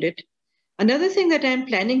attend it. Another thing that I'm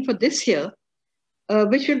planning for this year,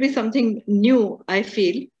 which will be something new, I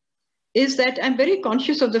feel, is that I'm very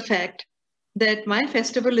conscious of the fact that my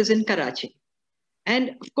festival is in Karachi.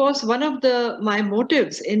 And of course, one of my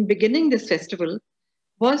motives in beginning this festival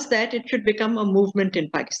was that it should become a movement in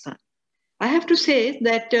Pakistan. I have to say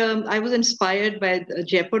that I was inspired by the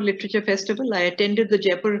Jaipur Literature Festival. I attended the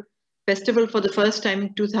Jaipur Festival for the first time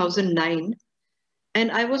in 2009.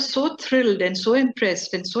 And I was so thrilled and so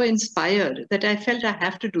impressed and so inspired that I felt I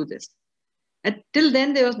have to do this. Till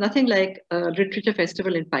then, there was nothing like a literature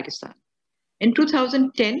festival in Pakistan. In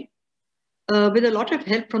 2010, with a lot of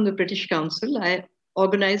help from the British Council, I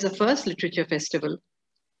organized the first literature festival,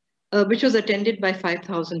 which was attended by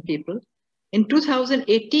 5,000 people. In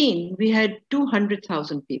 2018, we had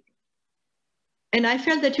 200,000 people. And I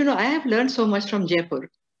felt that, I have learned so much from Jaipur.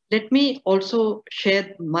 Let me also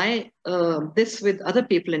share this with other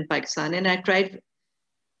people in Pakistan. And I tried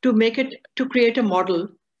to create a model.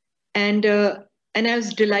 And I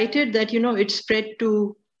was delighted that, it spread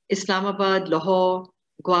to Islamabad, Lahore,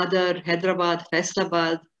 Gwadar, Hyderabad,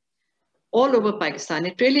 Faisalabad, all over Pakistan.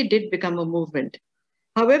 It really did become a movement.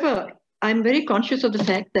 However, I'm very conscious of the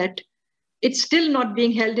fact that it's still not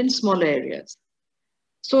being held in smaller areas.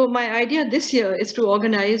 So my idea this year is to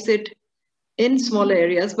organize it in smaller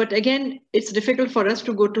areas. But again, it's difficult for us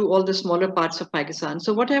to go to all the smaller parts of Pakistan.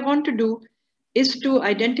 So what I want to do is to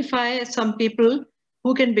identify some people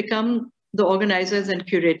who can become the organizers and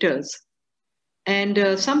curators,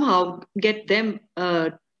 and somehow get them,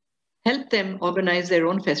 help them organize their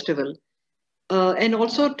own festival. And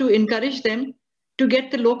also to encourage them to get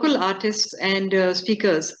the local artists and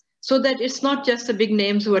speakers, so that it's not just the big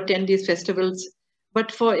names who attend these festivals,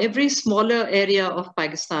 but for every smaller area of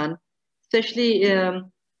Pakistan, especially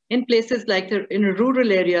in places like in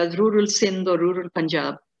rural areas, rural Sindh or rural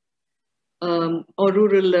Punjab, or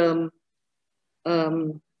rural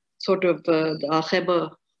sort of the Khyber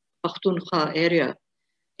Pakhtunkhwa area.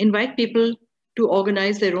 invite people to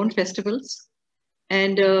organize their own festivals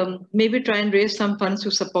and maybe try and raise some funds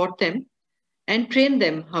to support them and train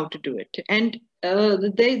them how to do it. And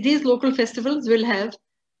these local festivals will have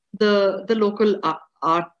the local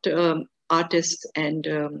artists and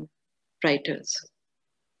writers.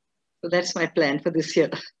 So that's my plan for this year.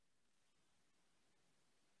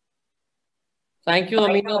 Thank you,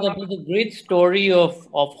 Amina. That was a great story of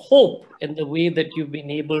hope in the way that you've been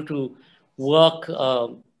able to work,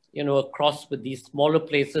 across with these smaller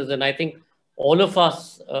places. And I think all of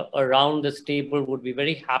us around this table would be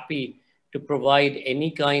very happy to provide any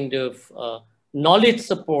kind of knowledge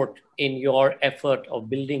support in your effort of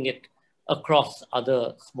building it across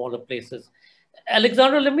other smaller places.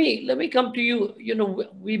 Alexandra, let me come to you.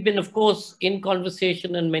 We've been, of course, in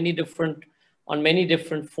conversation on many different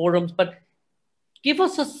forums, but give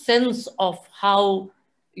us a sense of how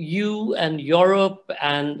you and Europe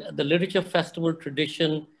and the literature festival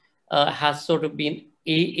tradition has sort of been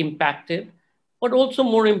impacted, but also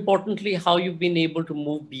more importantly, how you've been able to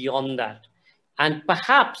move beyond that. And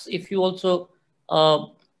perhaps if you also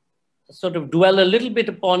sort of dwell a little bit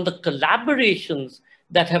upon the collaborations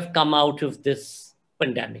that have come out of this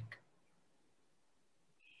pandemic.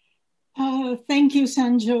 Thank you,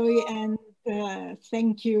 Sanjoy, and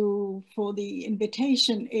thank you for the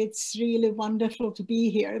invitation. It's really wonderful to be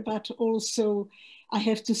here, but also I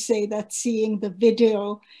have to say that seeing the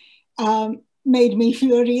video made me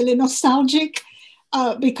feel really nostalgic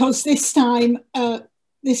because this time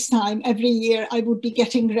every year I would be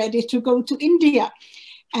getting ready to go to India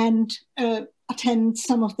and attend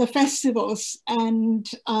some of the festivals. And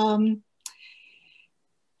I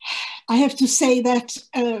have to say that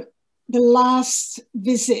the last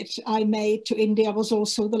visit I made to India was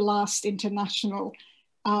also the last international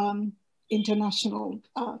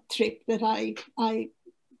trip that I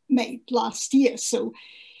made last year. So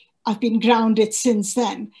I've been grounded since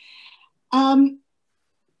then.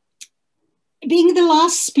 Being the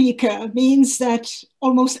last speaker means that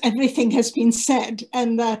almost everything has been said,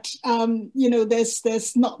 and that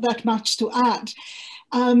there's not that much to add.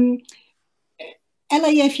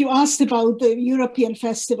 LAF, you asked about the European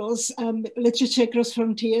festivals. Literature Across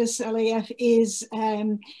Frontiers, LAF is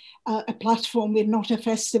a platform. We're not a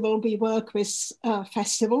festival. We work with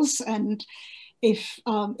festivals, and if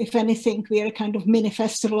anything, we are a kind of mini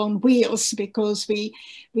festival on wheels, because we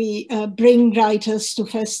bring writers to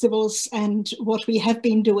festivals, and what we have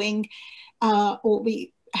been doing, or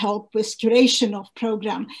we help with curation of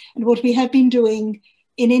program. And what we have been doing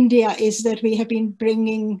in India is that we have been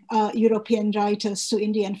bringing European writers to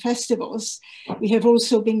Indian festivals. We have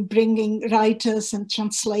also been bringing writers and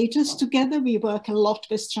translators together. We work a lot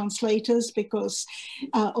with translators because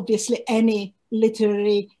obviously any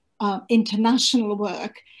literary international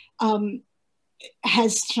work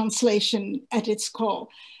has translation at its core.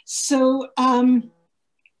 So our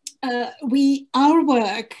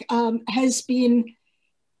work has been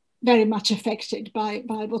very much affected by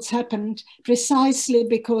what's happened, precisely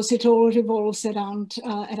because it all revolves around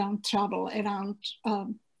travel, around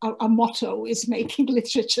our motto is making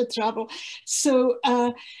literature travel. So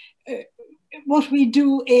what we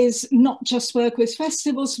do is not just work with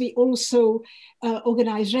festivals, we also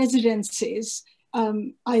organize residencies,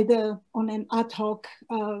 either on an ad hoc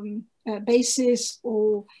basis,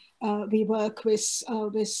 or we work with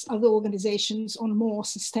other organizations on more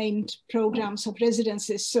sustained programs of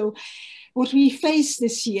residencies. So what we faced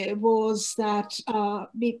this year was that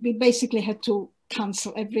we basically had to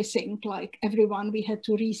cancel everything, like everyone. We had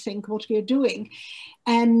to rethink what we are doing.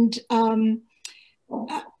 And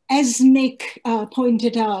as Nick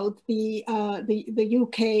pointed out, the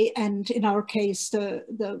UK, and in our case, the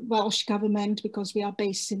Welsh government, because we are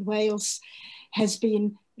based in Wales, has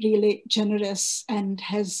been really generous and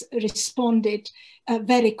has responded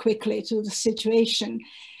very quickly to the situation.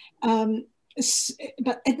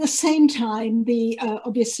 But at the same time,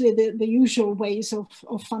 obviously the usual ways of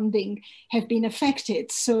funding have been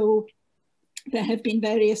affected. So there have been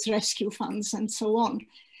various rescue funds and so on,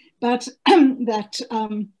 but that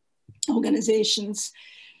organizations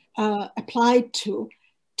applied to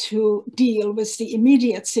deal with the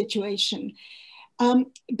immediate situation.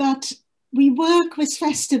 But we work with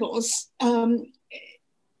festivals. The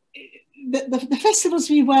festivals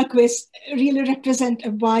we work with really represent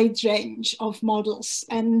a wide range of models.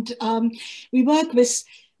 And we work with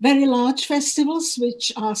very large festivals,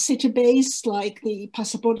 which are city-based, like the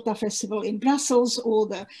Passaporta Festival in Brussels or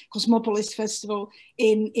the Cosmopolis Festival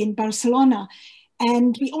in Barcelona.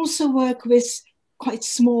 And we also work with quite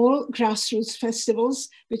small grassroots festivals,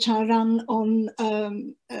 which are run on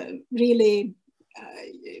really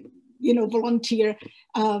volunteer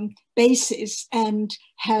basis and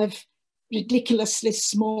have ridiculously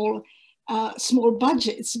small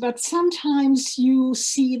budgets. But sometimes you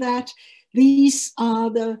see that these are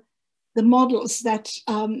the models that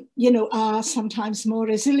are sometimes more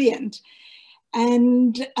resilient.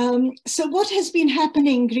 And so what has been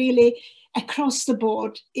happening really across the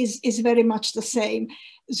board is very much the same.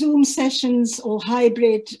 Zoom sessions or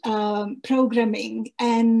hybrid programming.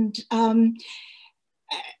 And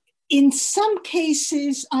in some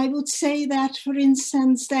cases, I would say that, for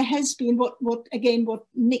instance, there has been what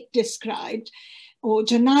Nick described, or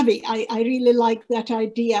Janavi. I really like that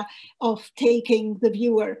idea of taking the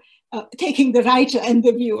viewer, taking the writer and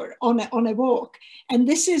the viewer on a walk. And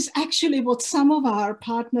this is actually what some of our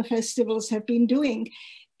partner festivals have been doing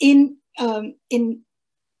in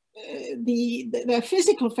their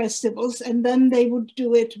physical festivals, and then they would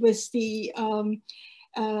do it with the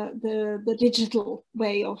digital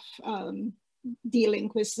way of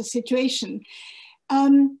dealing with the situation.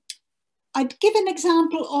 I'd give an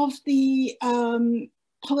example of the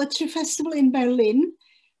Poetry Festival in Berlin,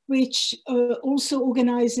 which also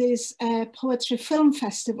organizes a poetry film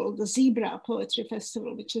festival, the Zebra Poetry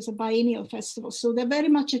Festival, which is a biennial festival. So they're very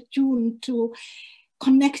much attuned to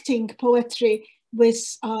connecting poetry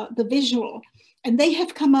with the visual. And they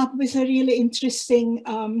have come up with a really interesting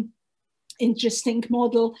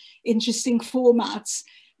model, interesting formats,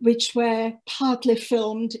 which were partly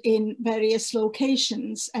filmed in various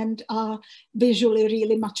locations and are visually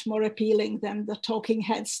really much more appealing than the talking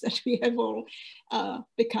heads that we have all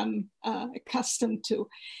become accustomed to.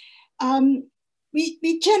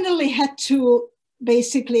 We generally had to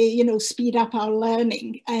basically, speed up our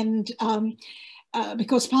learning, and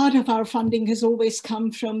because part of our funding has always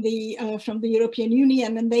come from the European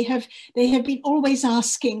Union, and they have been always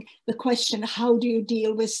asking the question, how do you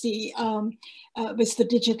deal with the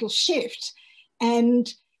digital shift?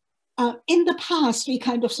 And in the past, we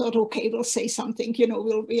kind of thought, okay, we'll say something,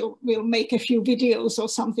 we'll make a few videos or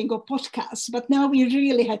something, or podcasts. But now we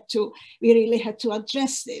really had to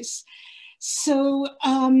address this. So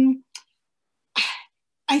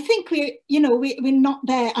I think we're not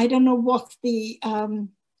there. I don't know what the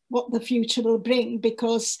future will bring,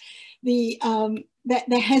 because there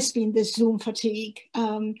has been this Zoom fatigue.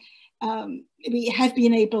 We have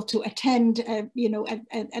been able to attend, a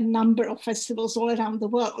number of festivals all around the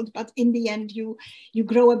world, but in the end, you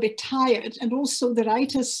grow a bit tired, and also the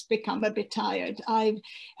writers become a bit tired.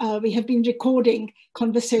 We have been recording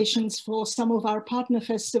conversations for some of our partner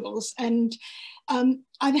festivals, and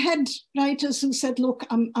I've had writers who said, look,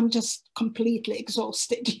 I'm just completely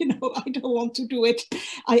exhausted. I don't want to do it.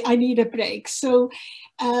 I need a break. So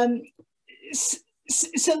I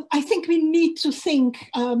think we need to think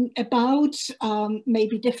about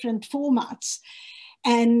maybe different formats,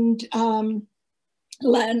 and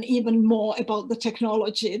learn even more about the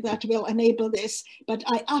technology that will enable this. But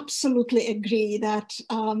I absolutely agree that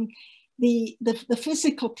the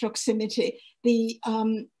physical proximity, the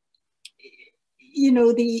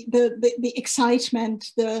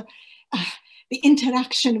excitement, the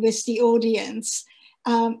interaction with the audience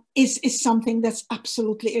is something that's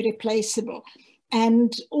absolutely irreplaceable.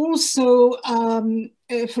 And also,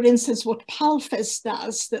 for instance, what PALFest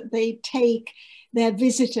does, that they take their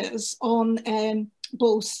visitors on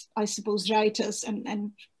both, I suppose, writers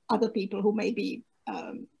and other people who may be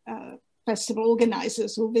festival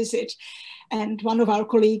organizers who visit. And one of our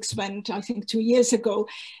colleagues went, I think, 2 years ago.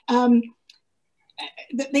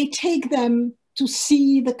 They take them to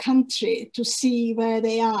see the country, to see where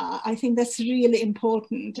they are. I think that's really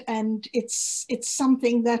important. And it's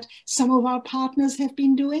something that some of our partners have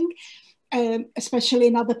been doing, especially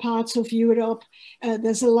in other parts of Europe.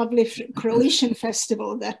 There's a lovely Croatian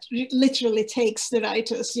festival that literally takes the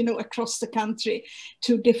writers, across the country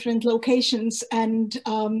to different locations, and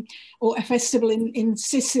or a festival in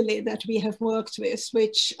Sicily that we have worked with,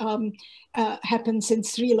 which happens in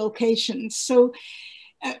 3 locations. So,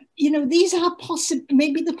 these are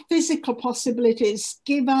maybe the physical possibilities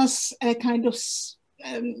give us a kind of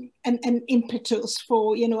an impetus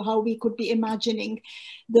for, how we could be imagining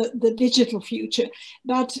the digital future.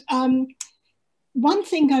 But one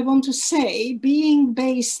thing I want to say, being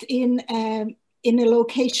based in a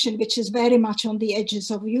location which is very much on the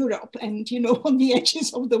edges of Europe and, on the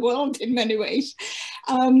edges of the world in many ways,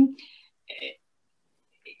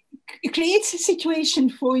 it creates a situation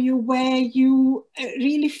for you where you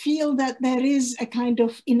really feel that there is a kind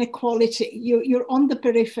of inequality. You're on the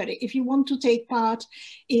periphery. If you want to take part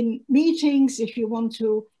in meetings, if you want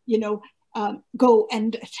to, go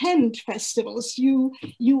and attend festivals, you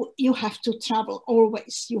have to travel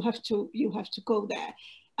always. You have to go there.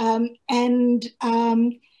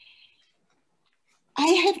 I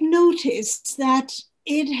have noticed that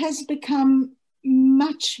it has become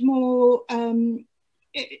much more,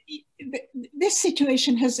 this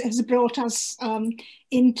situation has brought us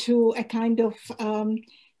into a kind of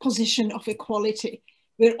position of equality.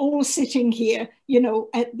 We're all sitting here,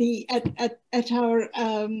 at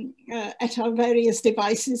our various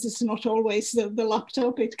devices. It's not always the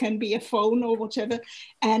laptop; it can be a phone or whatever,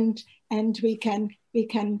 and we can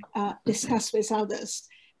discuss with others.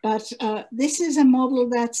 But this is a model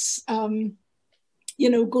that's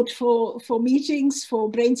good for meetings,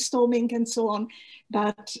 for brainstorming, and so on.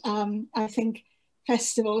 But I think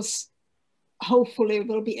festivals hopefully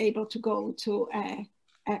will be able to go to a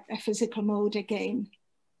physical mode again.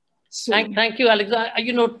 Thank you, Alex. I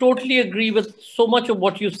totally agree with so much of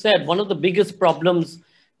what you said. One of the biggest problems,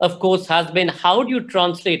 of course, has been how do you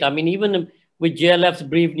translate? I mean, even with JLF's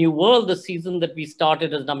Brave New World, the season that we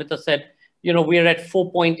started, as Namita said, we're at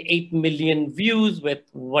 4.8 million views with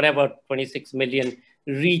whatever, 26 million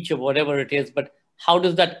reach or whatever it is. But how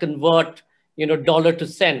does that convert, dollar to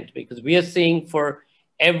cent? Because we are seeing for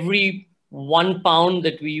every £1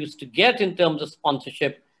 that we used to get in terms of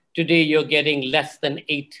sponsorship, today you're getting less than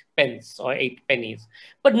 8 pence or 8 pennies.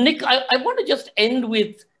 But Nick, I want to just end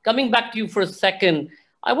with coming back to you for a second.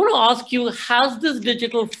 I want to ask you, has this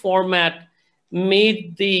digital format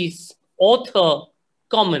made the author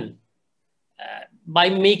common by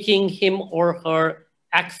making him or her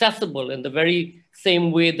accessible in the very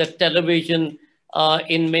same way that television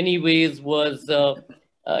in many ways was,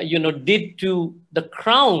 did to the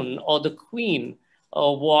crown or the queen,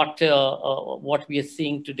 what we are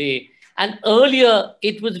seeing today. And earlier,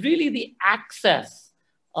 it was really the access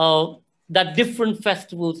that different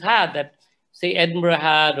festivals had, that say Edinburgh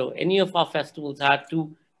had or any of our festivals had,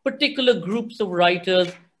 to particular groups of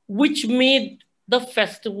writers, which made the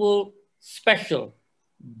festival special.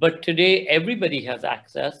 But today, everybody has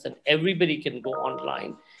access and everybody can go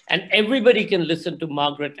online and everybody can listen to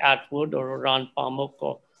Margaret Atwood or Ron Pamuk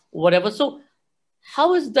or whatever. So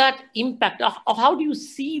how is that impact? How do you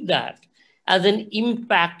see that as an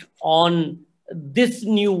impact on this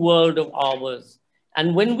new world of ours?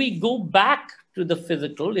 And when we go back to the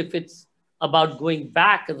physical, if it's about going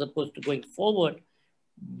back as opposed to going forward,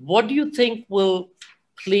 what do you think will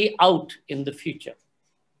play out in the future?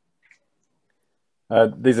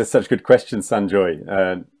 These are such good questions,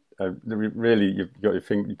 Sanjoy. Really, you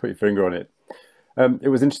put your finger on it. It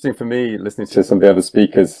was interesting for me listening to some of the other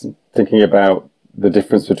speakers, thinking about the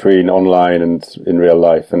difference between online and in real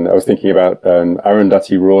life. And I was thinking about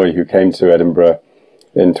Arundhati Roy, who came to Edinburgh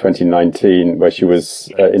in 2019, where she was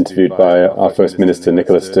interviewed by our First Minister,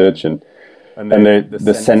 Nicola Sturgeon. And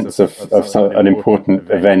the sense of an important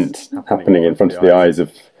event happening in front of the eyes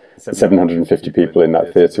of 750 people in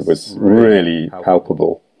that theatre was really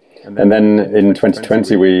palpable. And then in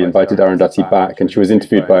 2020, we invited Arundhati back, and she was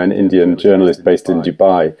interviewed by an Indian journalist based in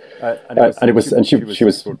Dubai. And she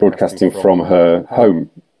was broadcasting from her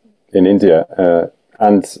home in India.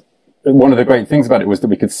 And one of the great things about it was that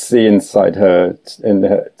we could see inside her,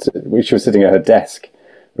 she was sitting at her desk.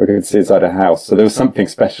 We could see inside her house. So there was something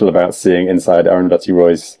special about seeing inside Arundhati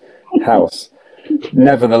Roy's house.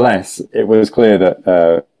 Nevertheless, it was clear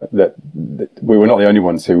that that we were not the only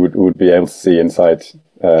ones who would be able to see inside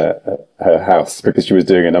her house, because she was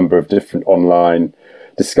doing a number of different online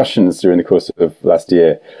discussions during the course of last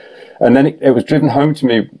year. And then it was driven home to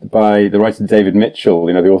me by the writer David Mitchell,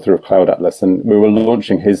 the author of Cloud Atlas, and we were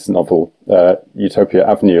launching his novel, Utopia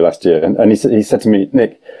Avenue, last year. And he said to me,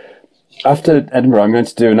 Nick, after Edinburgh, I'm going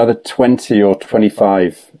to do another 20 or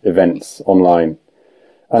 25 events online.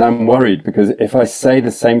 And I'm worried because if I say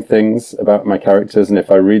the same things about my characters and if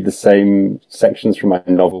I read the same sections from my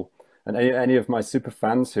novel, and any of my super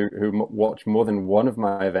fans who watch more than one of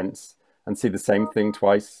my events and see the same thing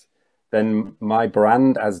twice, then my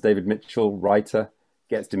brand as David Mitchell writer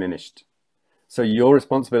gets diminished. So your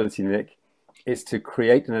responsibility, Nick, is to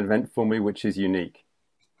create an event for me which is unique,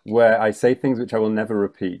 where I say things which I will never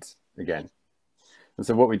repeat again. And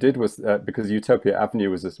so what we did was, because Utopia Avenue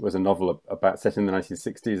was a novel set in the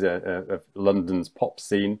 1960s of London's pop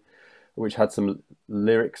scene, which had some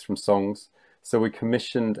lyrics from songs. So we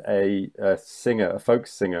commissioned a folk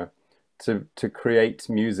singer, to create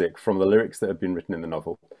music from the lyrics that had been written in the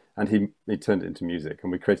novel. And he turned it into music,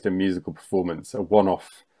 and we created a musical performance, a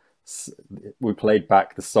one-off. We played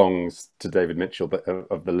back the songs to David Mitchell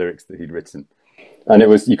of the lyrics that he'd written. And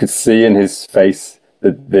you could see in his face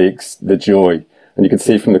the joy. And you could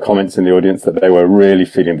see from the comments in the audience that they were really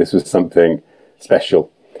feeling this was something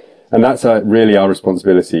special. And that's really our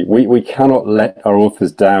responsibility. We cannot let our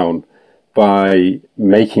authors down by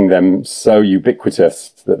making them so ubiquitous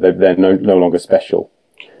that they're no longer special.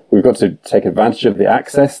 We've got to take advantage of the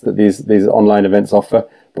access that these online events offer,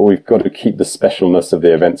 but we've got to keep the specialness of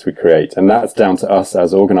the events we create. And that's down to us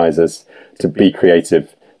as organizers to be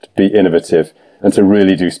creative, to be innovative, and to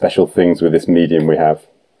really do special things with this medium we have.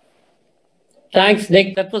 Thanks,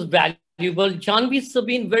 Nick. That was valuable. Janvi,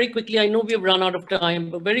 Sabine, very quickly, I know we've run out of time,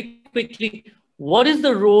 but very quickly, what is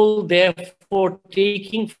the role, therefore,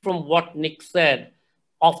 taking from what Nick said,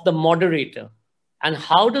 of the moderator? And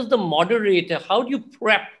how does the moderator, how do you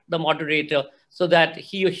prep the moderator so that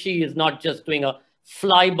he or she is not just doing a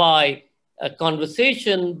flyby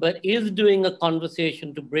conversation, but is doing a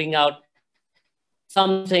conversation to bring out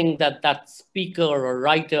something that that speaker or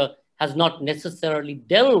writer has not necessarily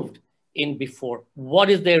delved in before?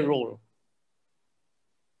 What is their role?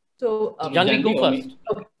 So, Janvi, go first.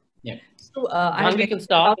 Okay. Yeah. So, Janvi can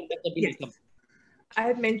start. Yes. I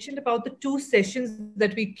had mentioned about the 2 sessions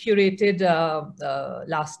that we curated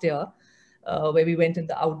last year, where we went in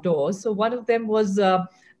the outdoors. So one of them was,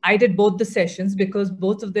 I did both the sessions because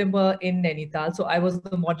both of them were in Nainital. So I was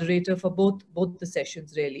the moderator for both the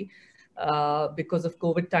sessions, really. Because of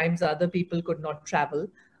COVID times, other people could not travel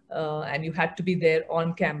and you had to be there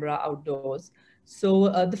on camera outdoors. So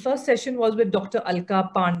the first session was with Dr. Alka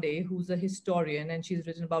Pandey, who's a historian, and she's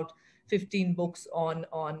written about 15 books on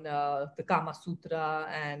the Kama Sutra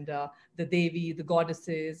and the Devi, the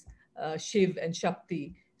goddesses, Shiv and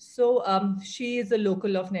Shakti. So she is a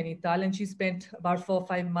local of Nainital, and she spent about 4 or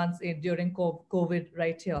 5 months during COVID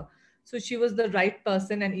right here. So she was the right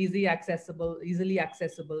person and easily accessible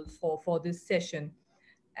for this session.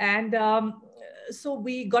 And so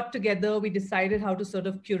we got together, we decided how to sort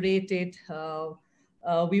of curate it.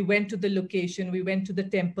 We went to the location, we went to the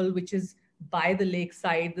temple, which is by the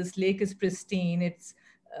lakeside. This lake is pristine. It's,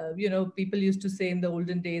 people used to say in the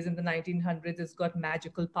olden days, in the 1900s, it's got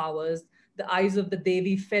magical powers. The eyes of the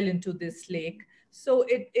Devi fell into this lake. So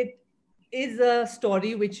it is a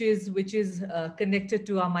story which is connected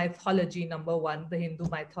to our mythology, number one, the Hindu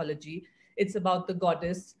mythology. It's about the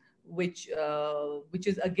goddess, which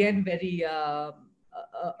is again very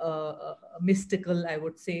mystical, I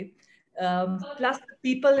would say.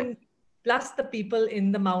 Plus the people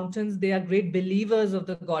in the mountains, they are great believers of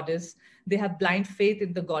the goddess. They have blind faith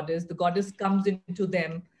in the goddess. The goddess comes into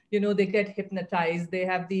them. They get hypnotized. They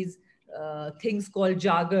have these things called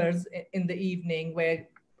jagars in the evening, where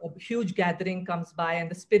a huge gathering comes by and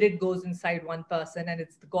the spirit goes inside one person and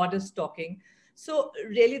it's the goddess talking. So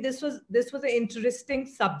really this was an interesting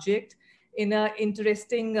subject in an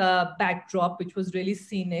interesting backdrop, which was really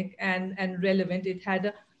scenic and relevant. It had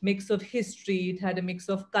a mix of history, it had a mix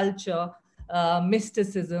of culture,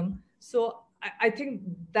 mysticism. So I think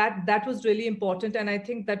that was really important, and I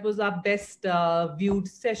think that was our best viewed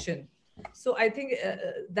session. So I think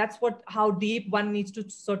that's how deep one needs to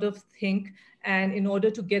sort of think, and in order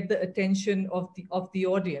to get the attention of the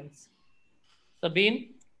audience.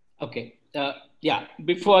 Sabine? Okay. Yeah,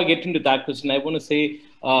 before I get into that question, I want to say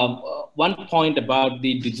one point about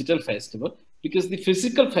the digital festival, because the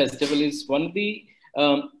physical festival is one of the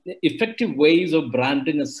effective ways of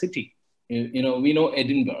branding a city. We know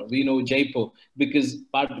Edinburgh, we know Jaipur, because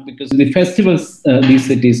the festivals these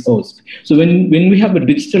cities host. So when we have a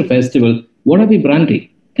digital festival, what are we branding?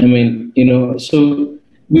 I mean, so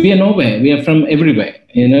we are nowhere, we are from everywhere,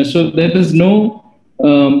 so there is no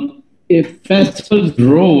a festival's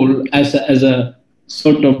role as a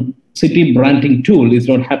sort of city branding tool is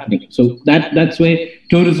not happening. So that's where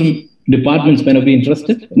tourism departments may not be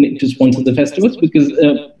interested to sponsor the festivals, because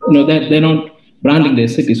they're not branding their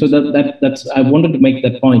city. So that's I wanted to make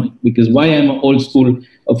that point, because why I'm an old school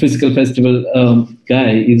physical festival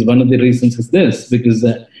guy is one of the reasons is this, because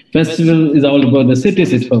festival is all about the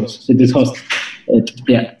cities it hosts.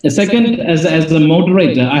 Yeah. The second, as a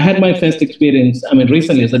moderator, I had my first experience,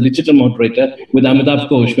 recently as a digital moderator with Amitabh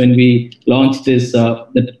Ghosh when we launched this,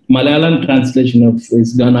 the Malayalam translation of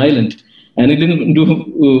his Gun Island. And it didn't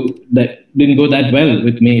go that well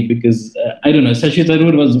with me, because, I don't know, Shashi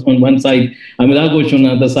Tharoor was on one side, Amitabh Ghosh on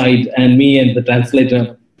the other side, and me and the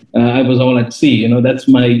translator, I was all at sea. That's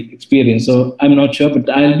my experience. So I'm not sure, but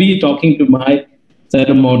I'll be talking to my set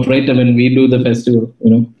of moderator when we do the festival,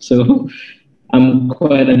 So I'm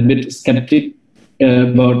quite a bit skeptical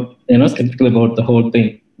about the whole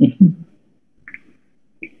thing.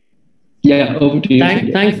 Yeah, over to you.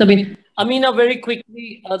 Thanks, Sabine. Amina, very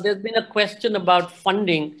quickly, there's been a question about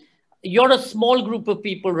funding. You're a small group of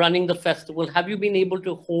people running the festival. Have you been able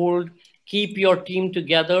to keep your team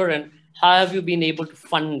together, and how have you been able to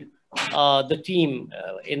fund the team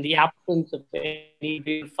in the absence of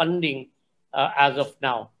any funding as of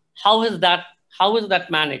now? How is that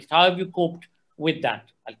managed? How have you coped with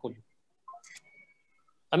that? I'll call you.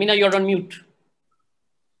 Amina, you're on mute.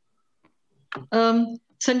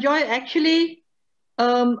 Sanjoy, actually,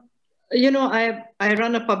 I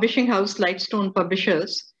run a publishing house, Lightstone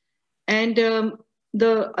Publishers, and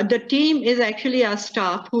the team is actually our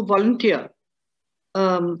staff who volunteer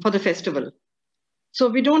for the festival. So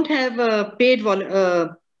we don't have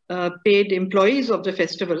paid employees of the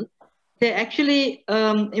festival. They're actually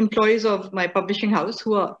employees of my publishing house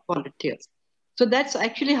who are volunteers. So that's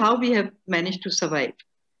actually how we have managed to survive.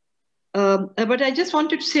 But I just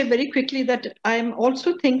wanted to say very quickly that I'm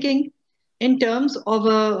also thinking in terms of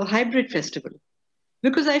a hybrid festival,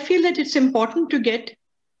 because I feel that it's important to get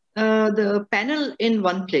the panel in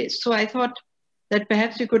one place. So I thought that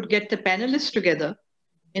perhaps we could get the panelists together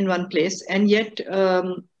in one place, and yet,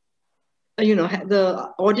 the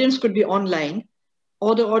audience could be online,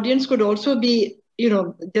 or the audience could also be,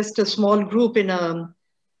 just a small group in an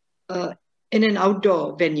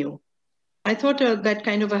outdoor venue. I thought that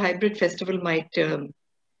kind of a hybrid festival might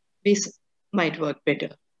work better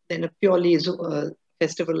than a purely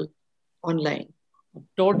festival online.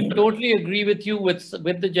 Totally agree with you. With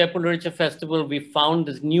the Jaipur Literature Festival, we found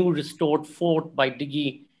this new restored fort by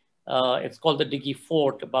Diggi. It's called the Diggi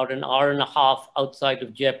Fort, about an hour and a half outside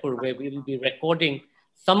of Jaipur, where we will be recording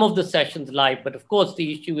some of the sessions live. But of course,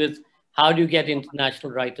 the issue is, how do you get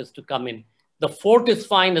international writers to come in? The fort is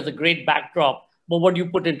fine as a great backdrop, but what do you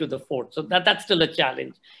put into the fort? So that's still a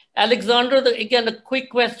challenge. Alexandra, again, a quick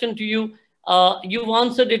question to you. You've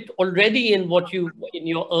answered it already in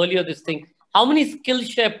your earlier this thing. How many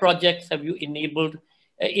Skillshare projects have you enabled,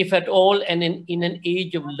 if at all, and in an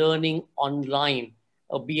age of learning online,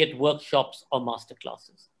 be it workshops or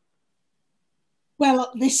masterclasses?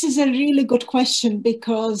 Well, this is a really good question,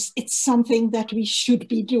 because it's something that we should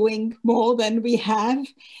be doing more than we have.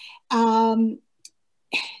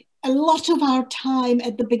 A lot of our time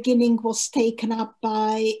at the beginning was taken up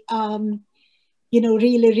by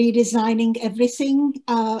really redesigning everything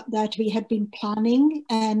that we had been planning,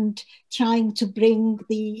 and trying to bring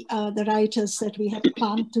the writers that we had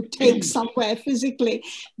planned to take somewhere physically,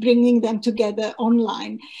 bringing them together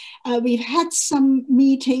online. We've had some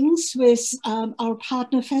meetings with our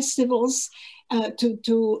partner festivals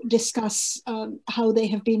to discuss how they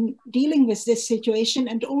have been dealing with this situation.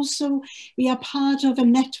 And also we are part of a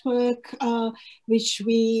network which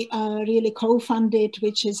we really co-funded,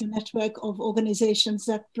 which is a network of organizations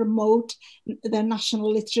that promote the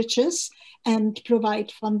national literatures and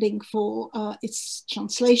provide funding for its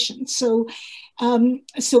translation. So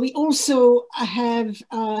we also have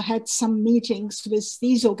had some meetings with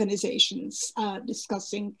these organizations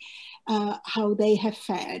discussing how they have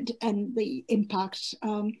fared and the impact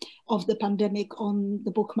of the pandemic on the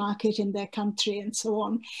book market in their country and so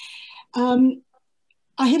on.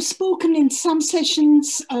 I have spoken in some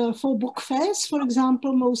sessions for book fairs, for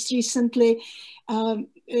example. Most recently,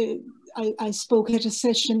 I spoke at a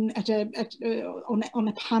session on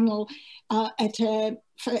a panel at a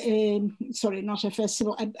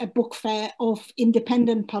book fair of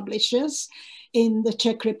independent publishers in the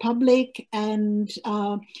Czech Republic, and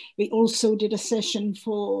we also did a session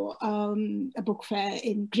for a book fair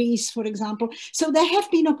in Greece, for example. So there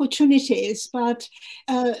have been opportunities, but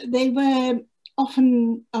they were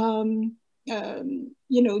often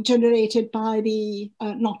generated by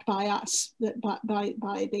not by us, but by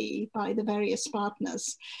the various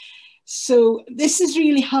partners. So this is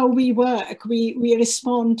really how we work. We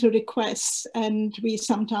respond to requests, and we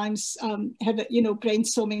sometimes have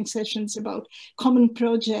brainstorming sessions about common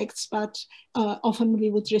projects, but often we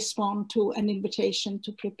would respond to an invitation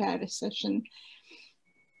to prepare a session.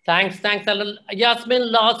 Thanks, Alan.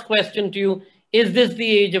 Yasmin, last question to you. Is this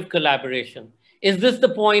the age of collaboration? Is this the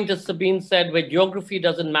point, as Sabine said, where geography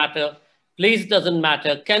doesn't matter, place doesn't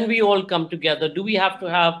matter? Can we all come together? Do we have to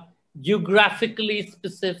have geographically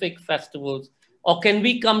specific festivals, or can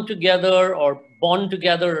we come together or bond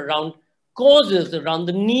together around causes, around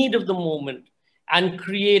the need of the moment, and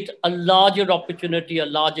create a larger opportunity, a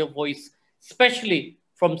larger voice, especially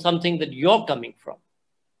from something that you're coming from?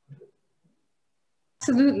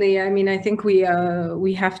 Absolutely. I mean, I think we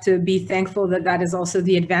have to be thankful that that is also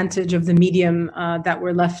the advantage of the medium that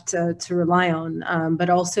we're left to rely on. But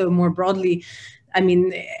also more broadly, I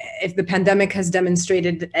mean, if the pandemic has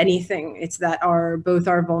demonstrated anything, it's that both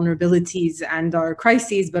our vulnerabilities and our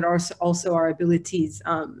crises, but also our abilities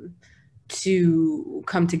to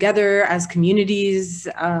come together as communities,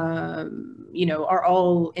 are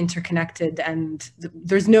all interconnected, and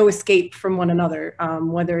there's no escape from one another,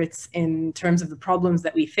 whether it's in terms of the problems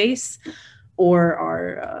that we face or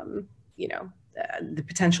our, the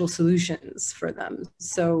potential solutions for them.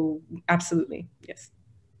 So absolutely, yes.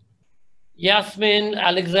 Yasmin,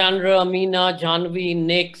 Alexandra, Amina, Janvi,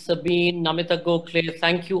 Nick, Sabine, Namita Gokhale,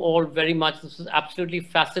 thank you all very much. This is absolutely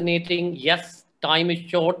fascinating. Yes, time is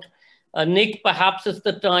short. Nick, perhaps it's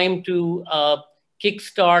the time to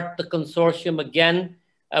kickstart the consortium again,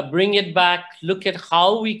 bring it back, look at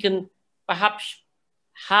how we can perhaps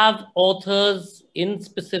have authors in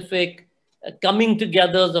specific coming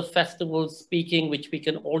together as a festival speaking, which we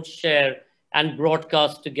can all share and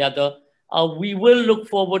broadcast together. We will look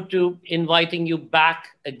forward to inviting you back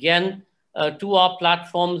again to our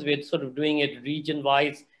platforms. We're sort of doing it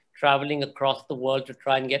region-wise, traveling across the world to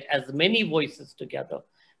try and get as many voices together.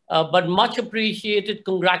 But much appreciated.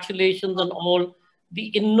 Congratulations on all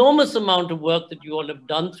the enormous amount of work that you all have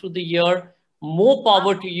done through the year. More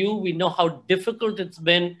power to you. We know how difficult it's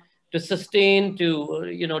been to sustain,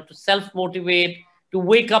 to self-motivate, to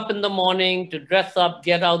wake up in the morning, to dress up,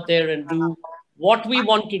 get out there and do what we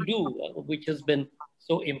want to do, which has been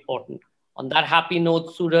so important. On that happy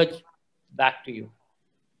note, Suraj, back to you.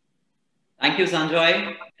 Thank you,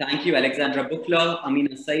 Sanjoy. Thank you, Alexandra Bukhla,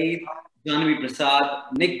 Amina Saeed, Janvi Prasad,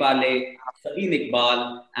 Nick Bale, Sabine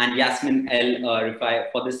Iqbal, and Yasmin El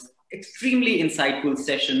Rifai for this extremely insightful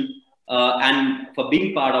session and for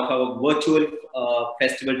being part of our virtual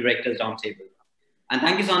Festival Directors Roundtable. And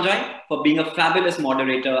thank you, Sanjoy, for being a fabulous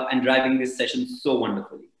moderator and driving this session so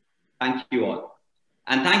wonderfully. Thank you all.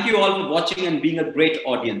 And thank you all for watching and being a great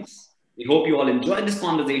audience. We hope you all enjoyed this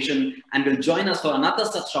conversation and will join us for another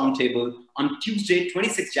such roundtable on Tuesday,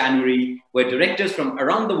 26 January, where directors from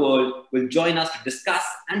around the world will join us to discuss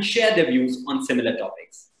and share their views on similar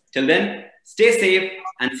topics. Till then, stay safe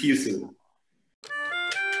and see you soon.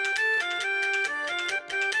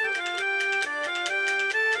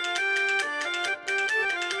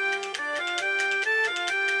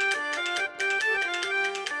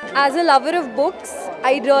 As a lover of books,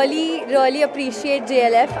 I really appreciate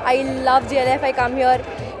JLF. I love JLF. I come here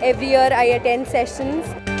every year. I attend sessions.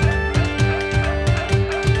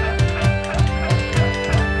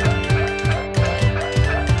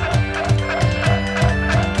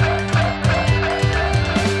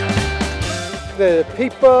 The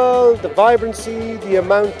people, the vibrancy, the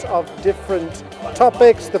amount of different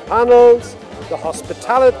topics, the panels, the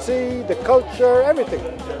hospitality, the culture, everything.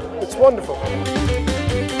 It's wonderful.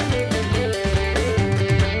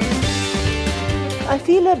 I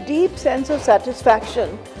feel a deep sense of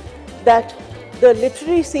satisfaction that the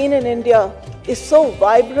literary scene in India is so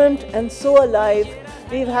vibrant and so alive.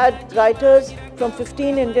 We've had writers from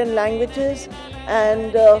 15 Indian languages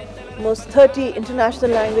and almost 30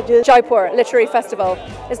 international languages. Jaipur Literary Festival.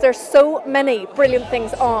 Is there so many brilliant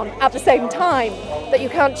things on at the same time that you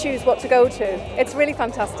can't choose what to go to? It's really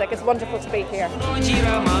fantastic. It's wonderful to be here.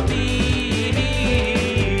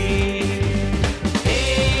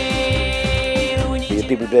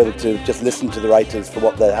 People be able to just listen to the writers for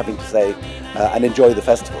what they're having to say and enjoy the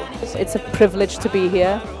festival. It's a privilege to be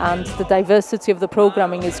here, and the diversity of the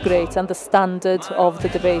programming is great, and the standard of the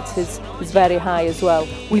debate is very high as well.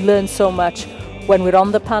 We learn so much when we're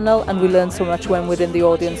on the panel, and we learn so much when we're in the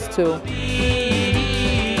audience too.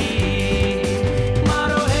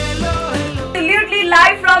 Absolutely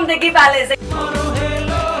live from Diggy Palace.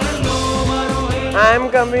 I'm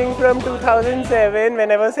coming from 2007.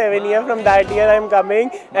 When I was 7 years, from that year I'm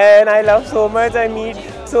coming, and I love so much. I meet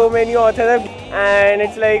so many authors and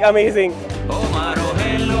it's like amazing.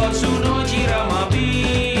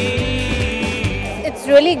 It's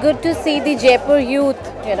really good to see the Jaipur youth,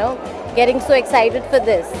 getting so excited for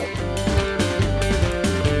this.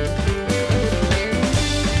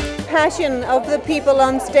 Passion of the people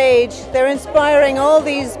on stage. They're inspiring all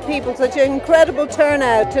these people, such an incredible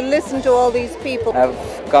turnout to listen to all these people.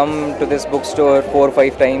 I've come to this bookstore 4 or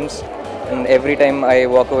 5 times, and every time I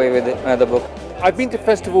walk away with another book. I've been to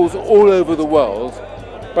festivals all over the world,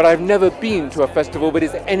 but I've never been to a festival that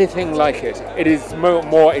is anything like it. It is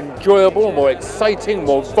more enjoyable, more exciting,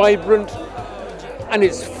 more vibrant, and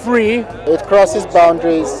it's free. It crosses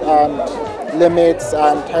boundaries and limits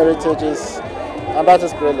and heritages. And that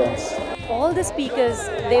is brilliant. All the speakers,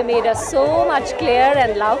 they made us so much clear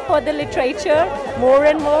and love for the literature more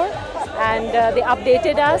and more. And they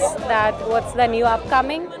updated us that what's the new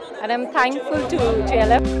upcoming. And I'm thankful to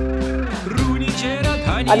JLF.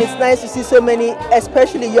 And it's nice to see so many,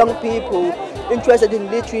 especially young people, interested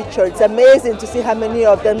in literature. It's amazing to see how many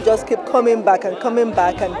of them just keep coming back and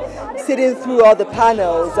sitting through all the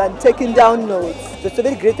panels and taking down notes. It's a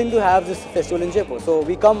very great thing to have this festival in Jaipur. So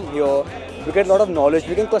we come here, we get a lot of knowledge,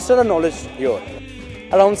 we can cluster our knowledge here.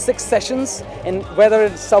 Around 6 sessions, and whether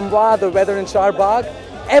it's Samvad or whether in Charbagh,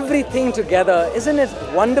 everything together. Isn't it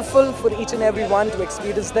wonderful for each and every one to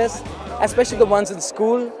experience this, especially the ones in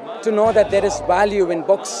school, to know that there is value in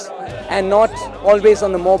books and not always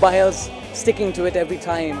on the mobiles, sticking to it every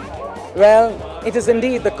time. Well, it is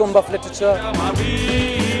indeed the Kumbh of literature.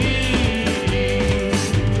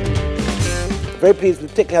 Very pleased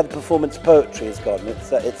with particularly how the performance poetry has gone.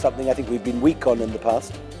 It's something I think we've been weak on in the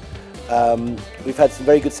past. We've had some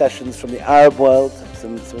very good sessions from the Arab world,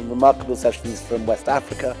 some remarkable sessions from West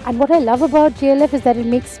Africa. And what I love about JLF is that it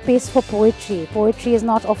makes space for poetry. Poetry is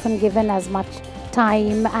not often given as much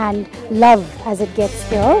time and love as it gets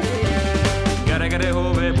here.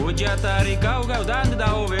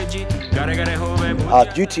 Our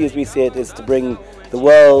duty, as we see it, is to bring the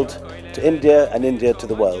world to India and India to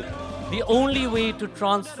the world. The only way to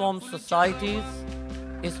transform societies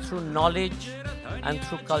is through knowledge and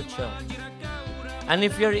through culture. And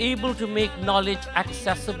if you're able to make knowledge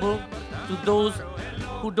accessible to those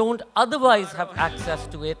who don't otherwise have access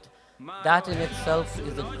to it, that in itself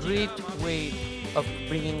is a great way of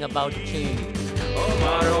bringing about change.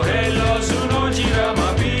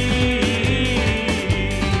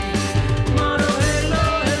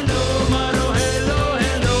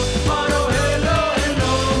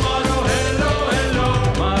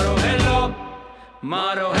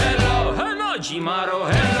 Maro hello, hello, Maro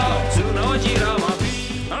hello.